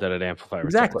forward that it amplifies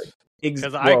returns.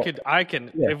 Because I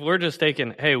can, if we're just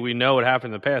taking, hey, we know what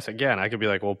happened in the past. Again, I could be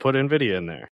like, well, put NVIDIA in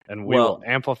there, and we will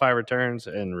amplify returns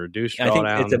and reduce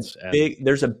drawdowns. I think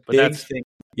there's a big thing.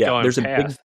 Yeah, there's a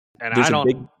big, and I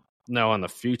don't know in the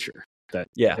future that.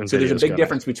 Yeah, NVIDIA, so there's a big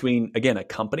difference between, again, a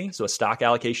company, so a stock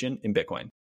allocation, and Bitcoin.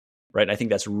 Right. I think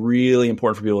that's really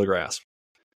important for people to grasp.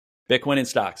 Bitcoin and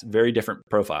stocks, very different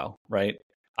profile, right?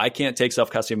 I can't take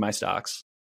self-custody of my stocks.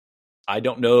 I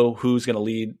don't know who's going to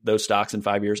lead those stocks in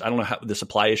 5 years. I don't know how the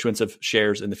supply issuance of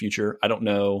shares in the future. I don't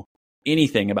know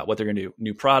anything about what they're going to do.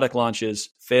 New product launches,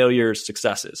 failures,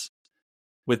 successes.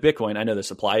 With Bitcoin, I know the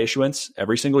supply issuance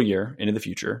every single year into the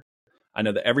future. I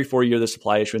know that every 4 years, the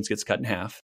supply issuance gets cut in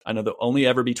half. I know there'll only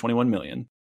ever be 21 million.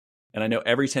 And I know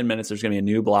every 10 minutes, there's going to be a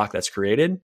new block that's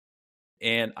created.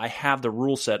 And I have the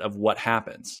rule set of what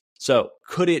happens. So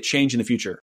could it change in the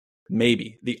future?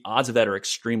 Maybe. The odds of that are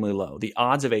extremely low. The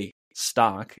odds of a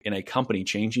stock in a company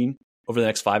changing over the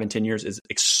next 5 and 10 years is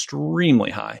extremely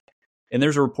high. And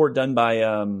there's a report done by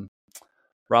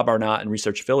Rob Arnott and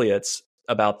Research Affiliates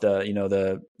about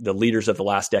the leaders of the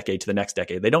last decade to the next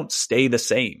decade. They don't stay the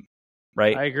same.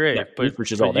 right? I agree, That but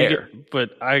research is all there.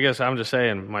 But I guess I'm just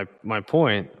saying my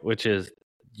point, which is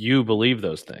you believe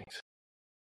those things.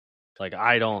 Like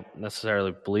I don't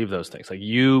necessarily believe those things. Like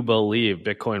you believe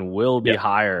Bitcoin will be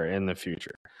higher in the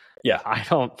future. Yeah, I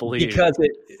don't believe because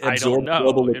it I don't absorbs know.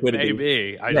 global It liquidity. may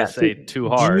be. I Yeah, just say too do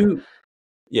hard.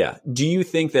 do you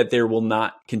think that there will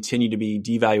not continue to be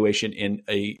devaluation in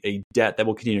a debt that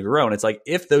will continue to grow? And it's like,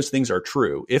 if those things are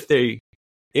true, if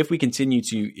we continue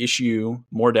to issue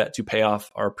more debt to pay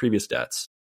off our previous debts,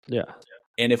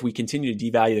 and if we continue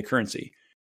to devalue the currency,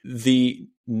 the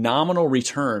nominal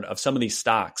return of some of these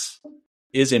stocks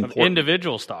is important.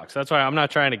 Individual stocks. That's why I'm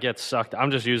not trying to get sucked.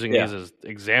 I'm just using these as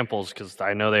examples because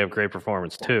I know they have great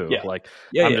performance too.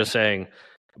 I'm just saying,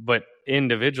 but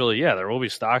individually, there will be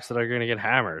stocks that are going to get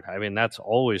hammered. I mean, that's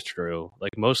always true.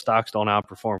 Like most stocks don't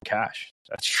outperform cash.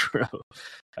 That's true.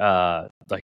 But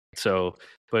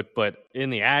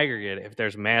in the aggregate, if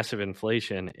there's massive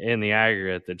inflation in the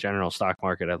aggregate, the general stock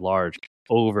market at large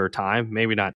over time,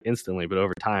 maybe not instantly, but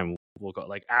over time will go,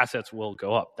 like assets will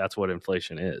go up. That's what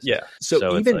inflation is. Yeah.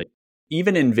 So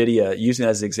even NVIDIA, using that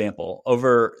as an example,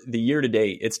 over the year to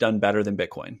date, it's done better than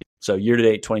Bitcoin. So year to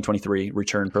date, 2023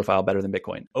 return profile better than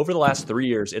Bitcoin. Over the last 3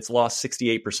 years, it's lost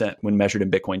 68% when measured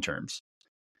in Bitcoin terms.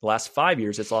 The last 5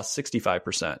 years, it's lost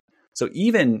 65%. So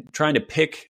even trying to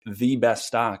pick the best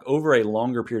stock over a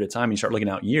longer period of time, you start looking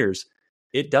out years,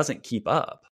 it doesn't keep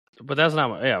up. But that's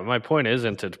not, my point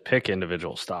isn't to pick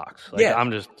individual stocks.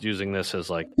 I'm just using this as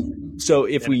like, so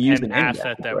if we use an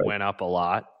asset that went up a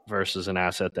lot versus an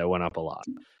asset that went up a lot.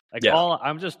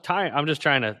 I'm just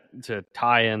trying to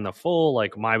tie in the full,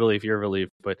 like my belief, your belief,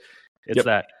 but it's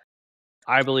that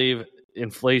I believe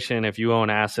inflation, if you own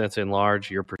assets in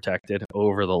large, you're protected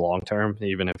over the long term,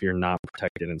 even if you're not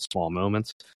protected in small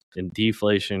moments. In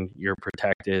deflation, you're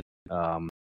protected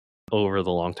over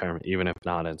the long term, even if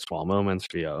not in small moments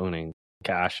via owning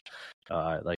cash.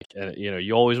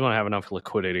 You always want to have enough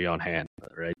liquidity on hand,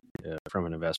 right? From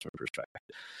an investment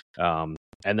perspective.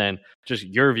 And then just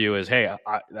your view is, hey,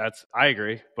 I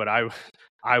agree, but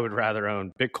I would rather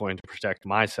own Bitcoin to protect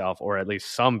myself, or at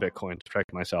least some Bitcoin to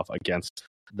protect myself against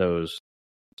those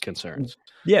concerns.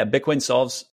 Yeah, Bitcoin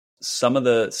solves some of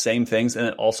the same things, and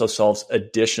it also solves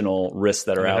additional risks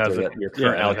that are out there that your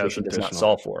current allocation does not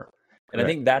solve for. And I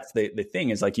think that's the thing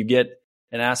is, like, you get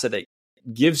an asset that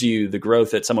gives you the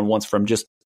growth that someone wants from just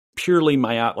purely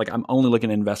I'm only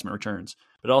looking at investment returns,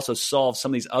 but it also solves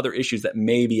some of these other issues that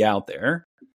may be out there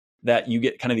that you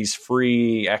get kind of these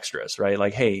free extras, right?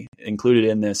 Like, hey, included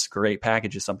in this great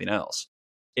package is something else.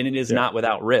 And it is not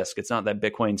without risk. It's not that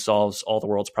Bitcoin solves all the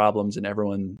world's problems and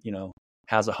everyone,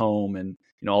 has a home and,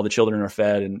 all the children are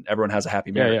fed and everyone has a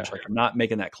happy marriage. Like, I'm not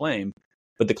making that claim,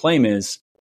 but the claim is,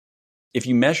 if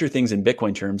you measure things in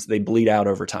Bitcoin terms, they bleed out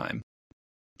over time.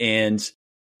 And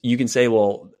you can say,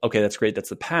 well, okay, that's great. That's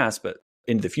the past, but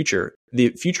into the future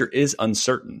is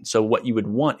uncertain. So what you would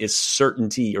want is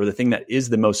certainty, or the thing that is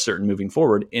the most certain moving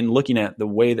forward. In looking at the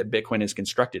way that Bitcoin is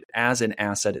constructed as an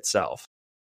asset itself,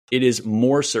 it is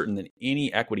more certain than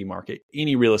any equity market,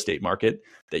 any real estate market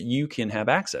that you can have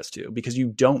access to, because you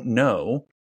don't know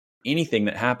anything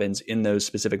that happens in those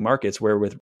specific markets, where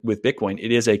with Bitcoin,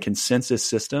 it is a consensus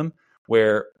system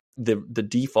where the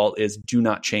default is do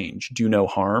not change, do no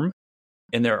harm.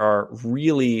 And there are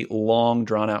really long,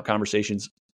 drawn out conversations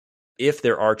if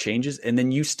there are changes. And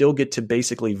then you still get to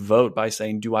basically vote by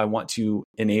saying, do I want to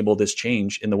enable this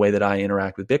change in the way that I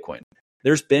interact with Bitcoin?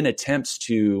 There's been attempts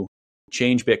to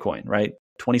change Bitcoin, right?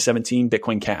 2017,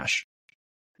 Bitcoin Cash.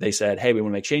 They said, hey, we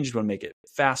want to make changes. We want to make it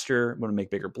faster. We want to make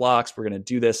bigger blocks. We're going to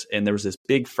do this. And there was this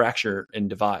big fracture and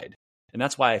divide. And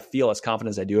that's why I feel as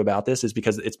confident as I do about this, is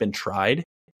because it's been tried,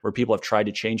 where people have tried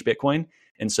to change Bitcoin.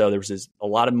 And so there was a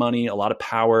lot of money, a lot of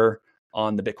power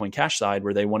on the Bitcoin Cash side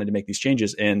where they wanted to make these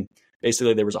changes. And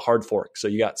basically there was a hard fork. So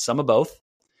you got some of both.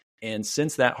 And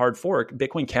since that hard fork,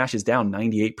 Bitcoin Cash is down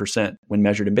 98% when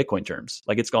measured in Bitcoin terms.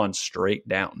 Like, it's gone straight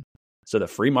down. So the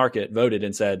free market voted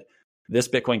and said, this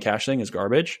Bitcoin Cash thing is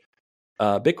garbage.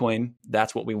 Bitcoin,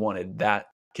 that's what we wanted. That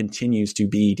continues to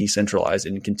be decentralized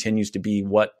and continues to be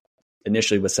what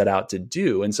initially was set out to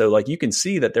do. And so, like, you can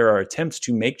see that there are attempts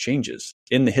to make changes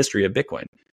in the history of Bitcoin.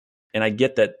 And I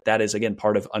get that is, again,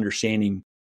 part of understanding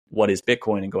what is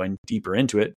Bitcoin and going deeper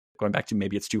into it, going back to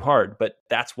maybe it's too hard, but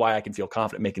that's why I can feel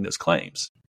confident making those claims.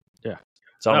 Yeah.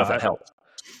 So I don't know if that helps.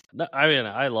 No, I mean,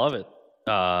 I love it.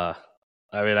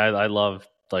 I love,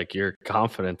 like, your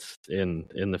confidence in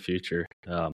the future.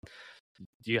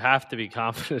 You have to be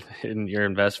confident in your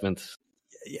investments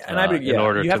in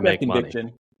order to make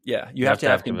money. Yeah, you have to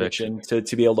have conviction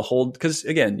to be able to hold, because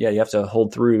again, you have to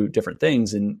hold through different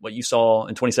things. And what you saw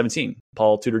in 2017,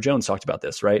 Paul Tudor Jones talked about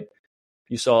this, right?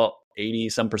 you saw 80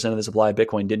 some percent of the supply of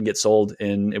Bitcoin didn't get sold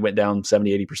and it went down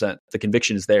 70, 80%. The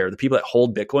conviction is there. The people that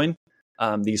hold Bitcoin,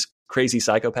 these crazy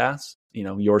psychopaths,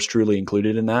 yours truly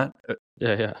included in that.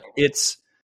 Yeah.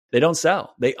 They don't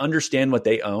sell. They understand what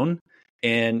they own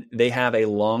and they have a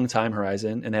long time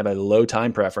horizon and they have a low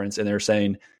time preference. And they're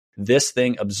saying this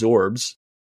thing absorbs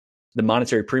the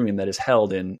monetary premium that is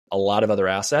held in a lot of other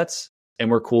assets. And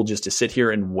we're cool just to sit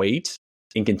here and wait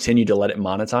and continue to let it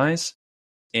monetize.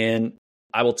 And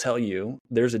I will tell you,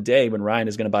 there's a day when Ryan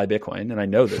is going to buy Bitcoin, and I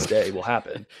know this day will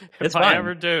happen. If I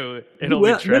ever do, it'll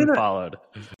be trend followed.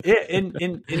 Yeah, and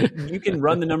you can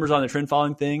run the numbers on the trend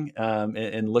following thing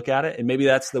and look at it, and maybe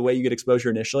that's the way you get exposure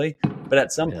initially. But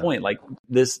at some point, like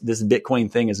this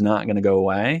Bitcoin thing is not going to go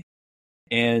away,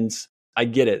 and I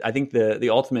get it. I think the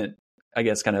ultimate, I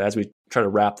guess, kind of as we try to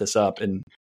wrap this up and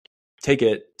take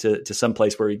it to some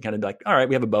place where you kind of be like, all right,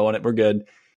 we have a bow on it, we're good.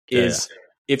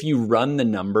 If you run the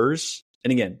numbers. And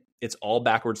again, it's all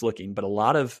backwards looking, but a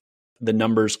lot of the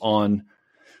numbers on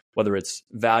whether it's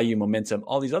value, momentum,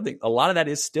 all these other things, a lot of that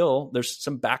is still, there's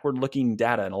some backward looking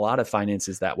data and a lot of finance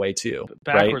is that way too.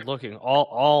 Backward looking,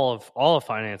 all of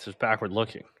finance is backward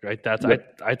looking, right? That's,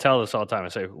 I tell this all the time. I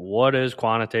say, what is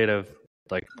quantitative?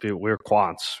 Like we're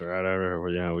quants,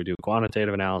 right? We do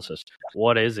quantitative analysis.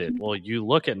 What is it? Well, you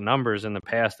look at numbers in the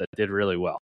past that did really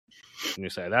well and you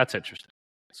say, that's interesting.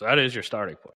 So that is your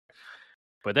starting point.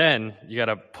 But then you got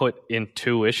to put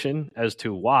intuition as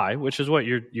to why, which is what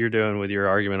you're doing with your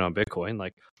argument on Bitcoin.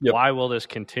 Like, why will this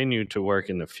continue to work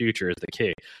in the future is the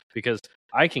key. Because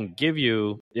I can give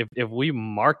you, if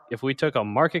we took a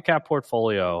market cap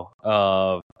portfolio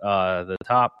of the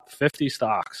top 50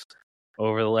 stocks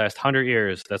over the last 100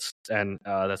 years,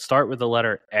 that start with the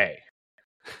letter A,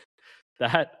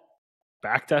 that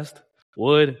backtest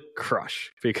would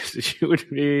crush because you would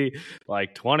be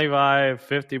like 25,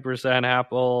 50%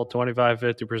 Apple, 25,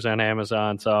 50%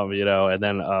 Amazon, some, and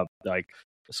then like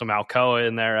some Alcoa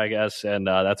in there, I guess. And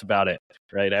that's about it,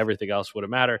 right? Everything else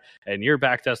wouldn't matter. And your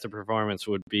backtested performance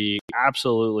would be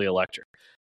absolutely electric.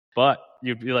 But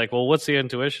you'd be like, well, what's the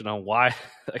intuition on why?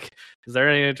 Like, is there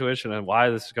any intuition on why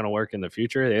this is going to work in the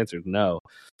future? The answer is no.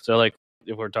 So like,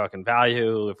 if we're talking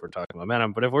value, if we're talking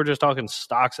momentum, but if we're just talking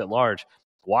stocks at large,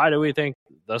 why do we think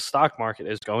the stock market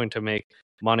is going to make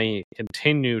money,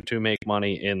 continue to make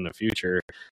money in the future?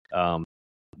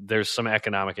 There's some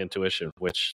economic intuition,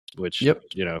 which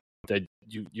that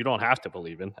you don't have to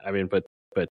believe in. I mean, but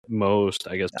most,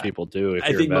 I guess, people do.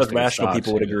 I think most rational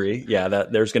people would agree. Yeah,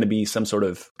 that there's going to be some sort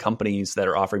of companies that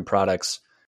are offering products,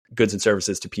 goods and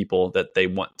services to people that they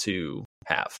want to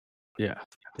have. Yeah,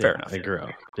 fair enough. I agree.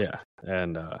 Yeah,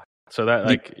 and so that,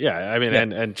 like, I mean,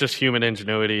 and just human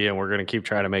ingenuity, and we're going to keep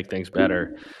trying to make things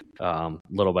better,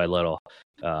 little by little,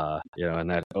 and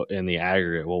that in the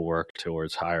aggregate will work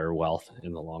towards higher wealth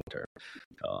in the long term,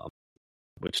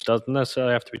 which doesn't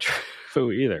necessarily have to be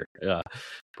true either.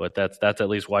 But that's at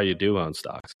least why you do own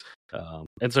stocks.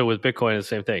 And so with Bitcoin, it's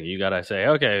the same thing. You got to say,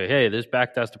 okay, hey, this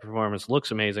backtested performance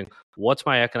looks amazing. What's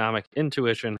my economic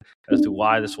intuition as to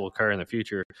why this will occur in the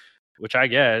future? Which I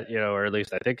get, or at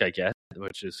least I think I get,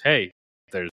 which is, hey,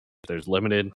 there's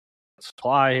limited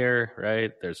supply here,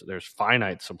 right? There's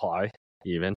finite supply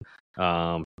even,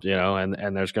 and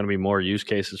there's going to be more use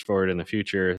cases for it in the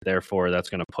future. Therefore, that's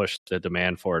going to push the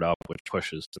demand for it up, which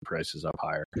pushes the prices up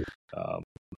higher.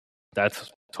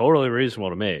 That's totally reasonable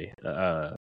to me.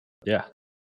 Yeah,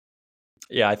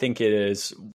 I think it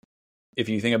is. If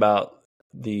you think about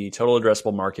the total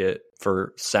addressable market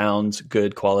for sound,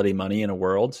 good quality money in a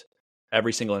world,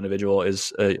 every single individual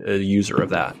is a user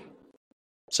of that.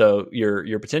 So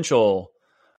your potential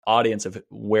audience of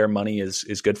where money is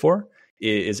good for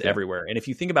is everywhere. And if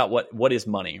you think about what is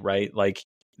money, right? Like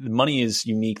money is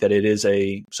unique, that it is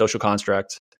a social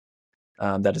construct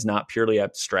that is not purely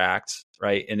abstract,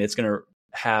 right? And it's going to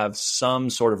have some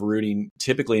sort of rooting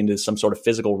typically into some sort of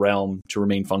physical realm to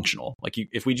remain functional. Like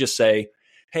if we just say,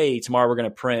 hey, tomorrow we're going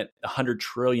to print $100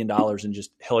 trillion and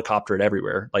just helicopter it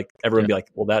everywhere, like everyone be like,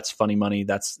 well, that's funny money.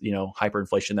 That's,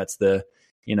 hyperinflation. That's the,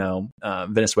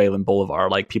 Venezuelan Bolivar.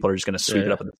 Like people are just going to sweep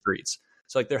it up in the streets.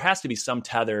 So like there has to be some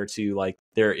tether to like,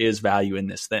 there is value in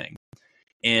this thing.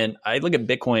 And I look at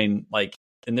Bitcoin, like,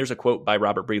 and there's a quote by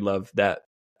Robert Breedlove that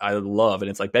I love.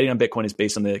 And it's like, betting on Bitcoin is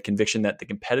based on the conviction that the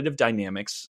competitive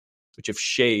dynamics, which have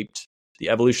shaped the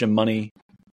evolution of money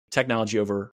technology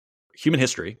over human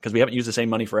history, because we haven't used the same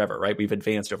money forever, right? We've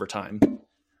advanced over time.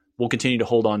 We'll continue to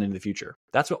hold on into the future.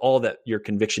 That's what all that your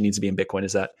conviction needs to be in Bitcoin,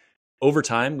 is that over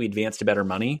time we advance to better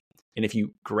money. And if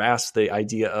you grasp the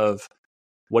idea of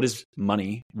what is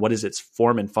money, what is its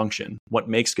form and function, what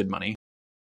makes good money,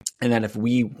 and then if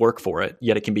we work for it,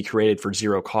 yet it can be created for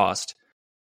zero cost,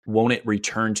 won't it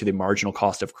return to the marginal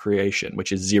cost of creation,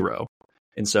 which is zero?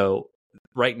 And so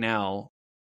right now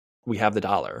we have the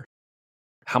dollar.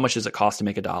 How much does it cost to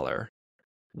make a dollar?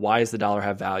 Why does the dollar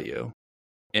have value?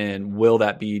 And will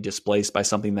that be displaced by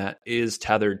something that is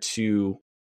tethered to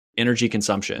energy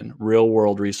consumption, real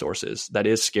world resources, that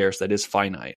is scarce, that is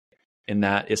finite? And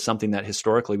that is something that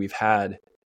historically we've had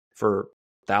for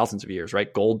thousands of years,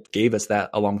 right? Gold gave us that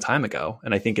a long time ago.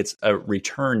 And I think it's a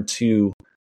return to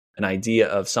an idea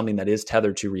of something that is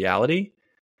tethered to reality,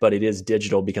 but it is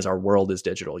digital because our world is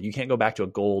digital. You can't go back to a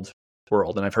gold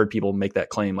world. And I've heard people make that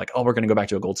claim like, oh, we're going to go back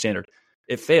to a gold standard.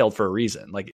 It failed for a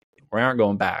reason. Like, we aren't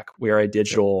going back. We are a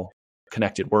digital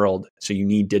connected world. So you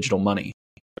need digital money,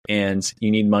 and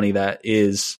you need money that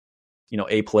is,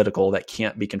 apolitical, that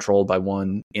can't be controlled by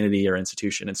one entity or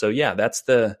institution. And so, yeah, that's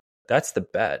the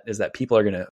bet, is that people are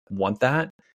going to want that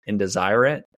and desire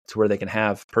it to where they can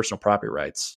have personal property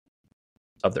rights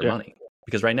of their money.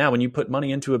 Because right now, when you put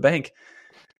money into a bank,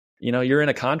 you're in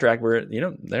a contract where, they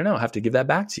don't have to give that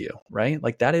back to you, right?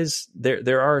 Like, that is,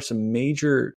 there are some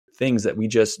major things that we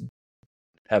just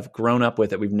have grown up with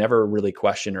that we've never really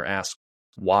questioned or asked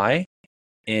why.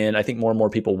 And I think more and more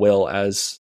people will,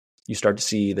 as you start to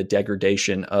see the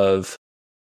degradation of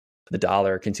the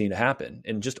dollar continue to happen,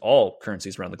 and just all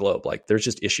currencies around the globe. Like, there's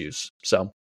just issues.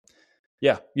 So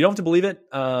yeah, you don't have to believe it.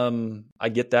 I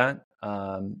get that.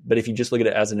 But if you just look at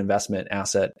it as an investment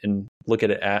asset and look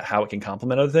at it at how it can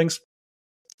complement other things,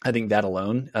 I think that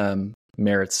alone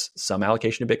merits some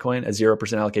allocation to Bitcoin. A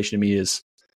 0% allocation to me is,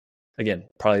 again,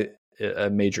 probably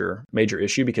a major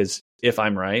issue, because if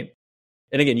I'm right,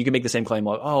 and again, you can make the same claim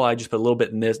like, oh, I just put a little bit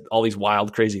in this, all these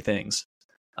wild, crazy things.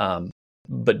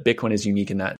 But Bitcoin is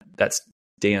unique in that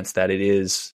stance that it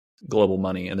is global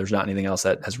money, and there's not anything else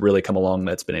that has really come along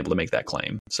that's been able to make that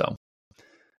claim. So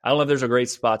I don't know if there's a great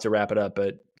spot to wrap it up,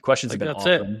 but questions have been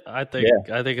awesome. I think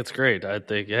it's great. I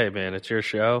think, hey man, it's your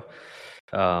show.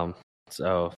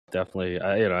 So definitely,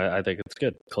 I think it's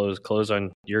good. Close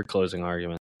on your closing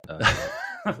argument.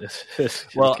 It's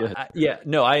well, good.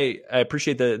 I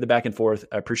appreciate the back and forth.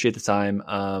 I appreciate the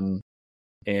time.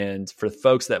 And for the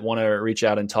folks that want to reach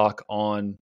out and talk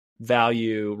on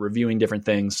value, reviewing different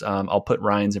things, I'll put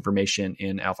Ryan's information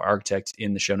in Alpha Architect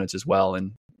in the show notes as well.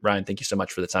 And Ryan, thank you so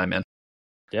much for the time, man.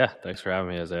 Yeah, thanks for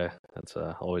having me, Isaiah. That's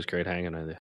always great hanging with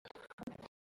you.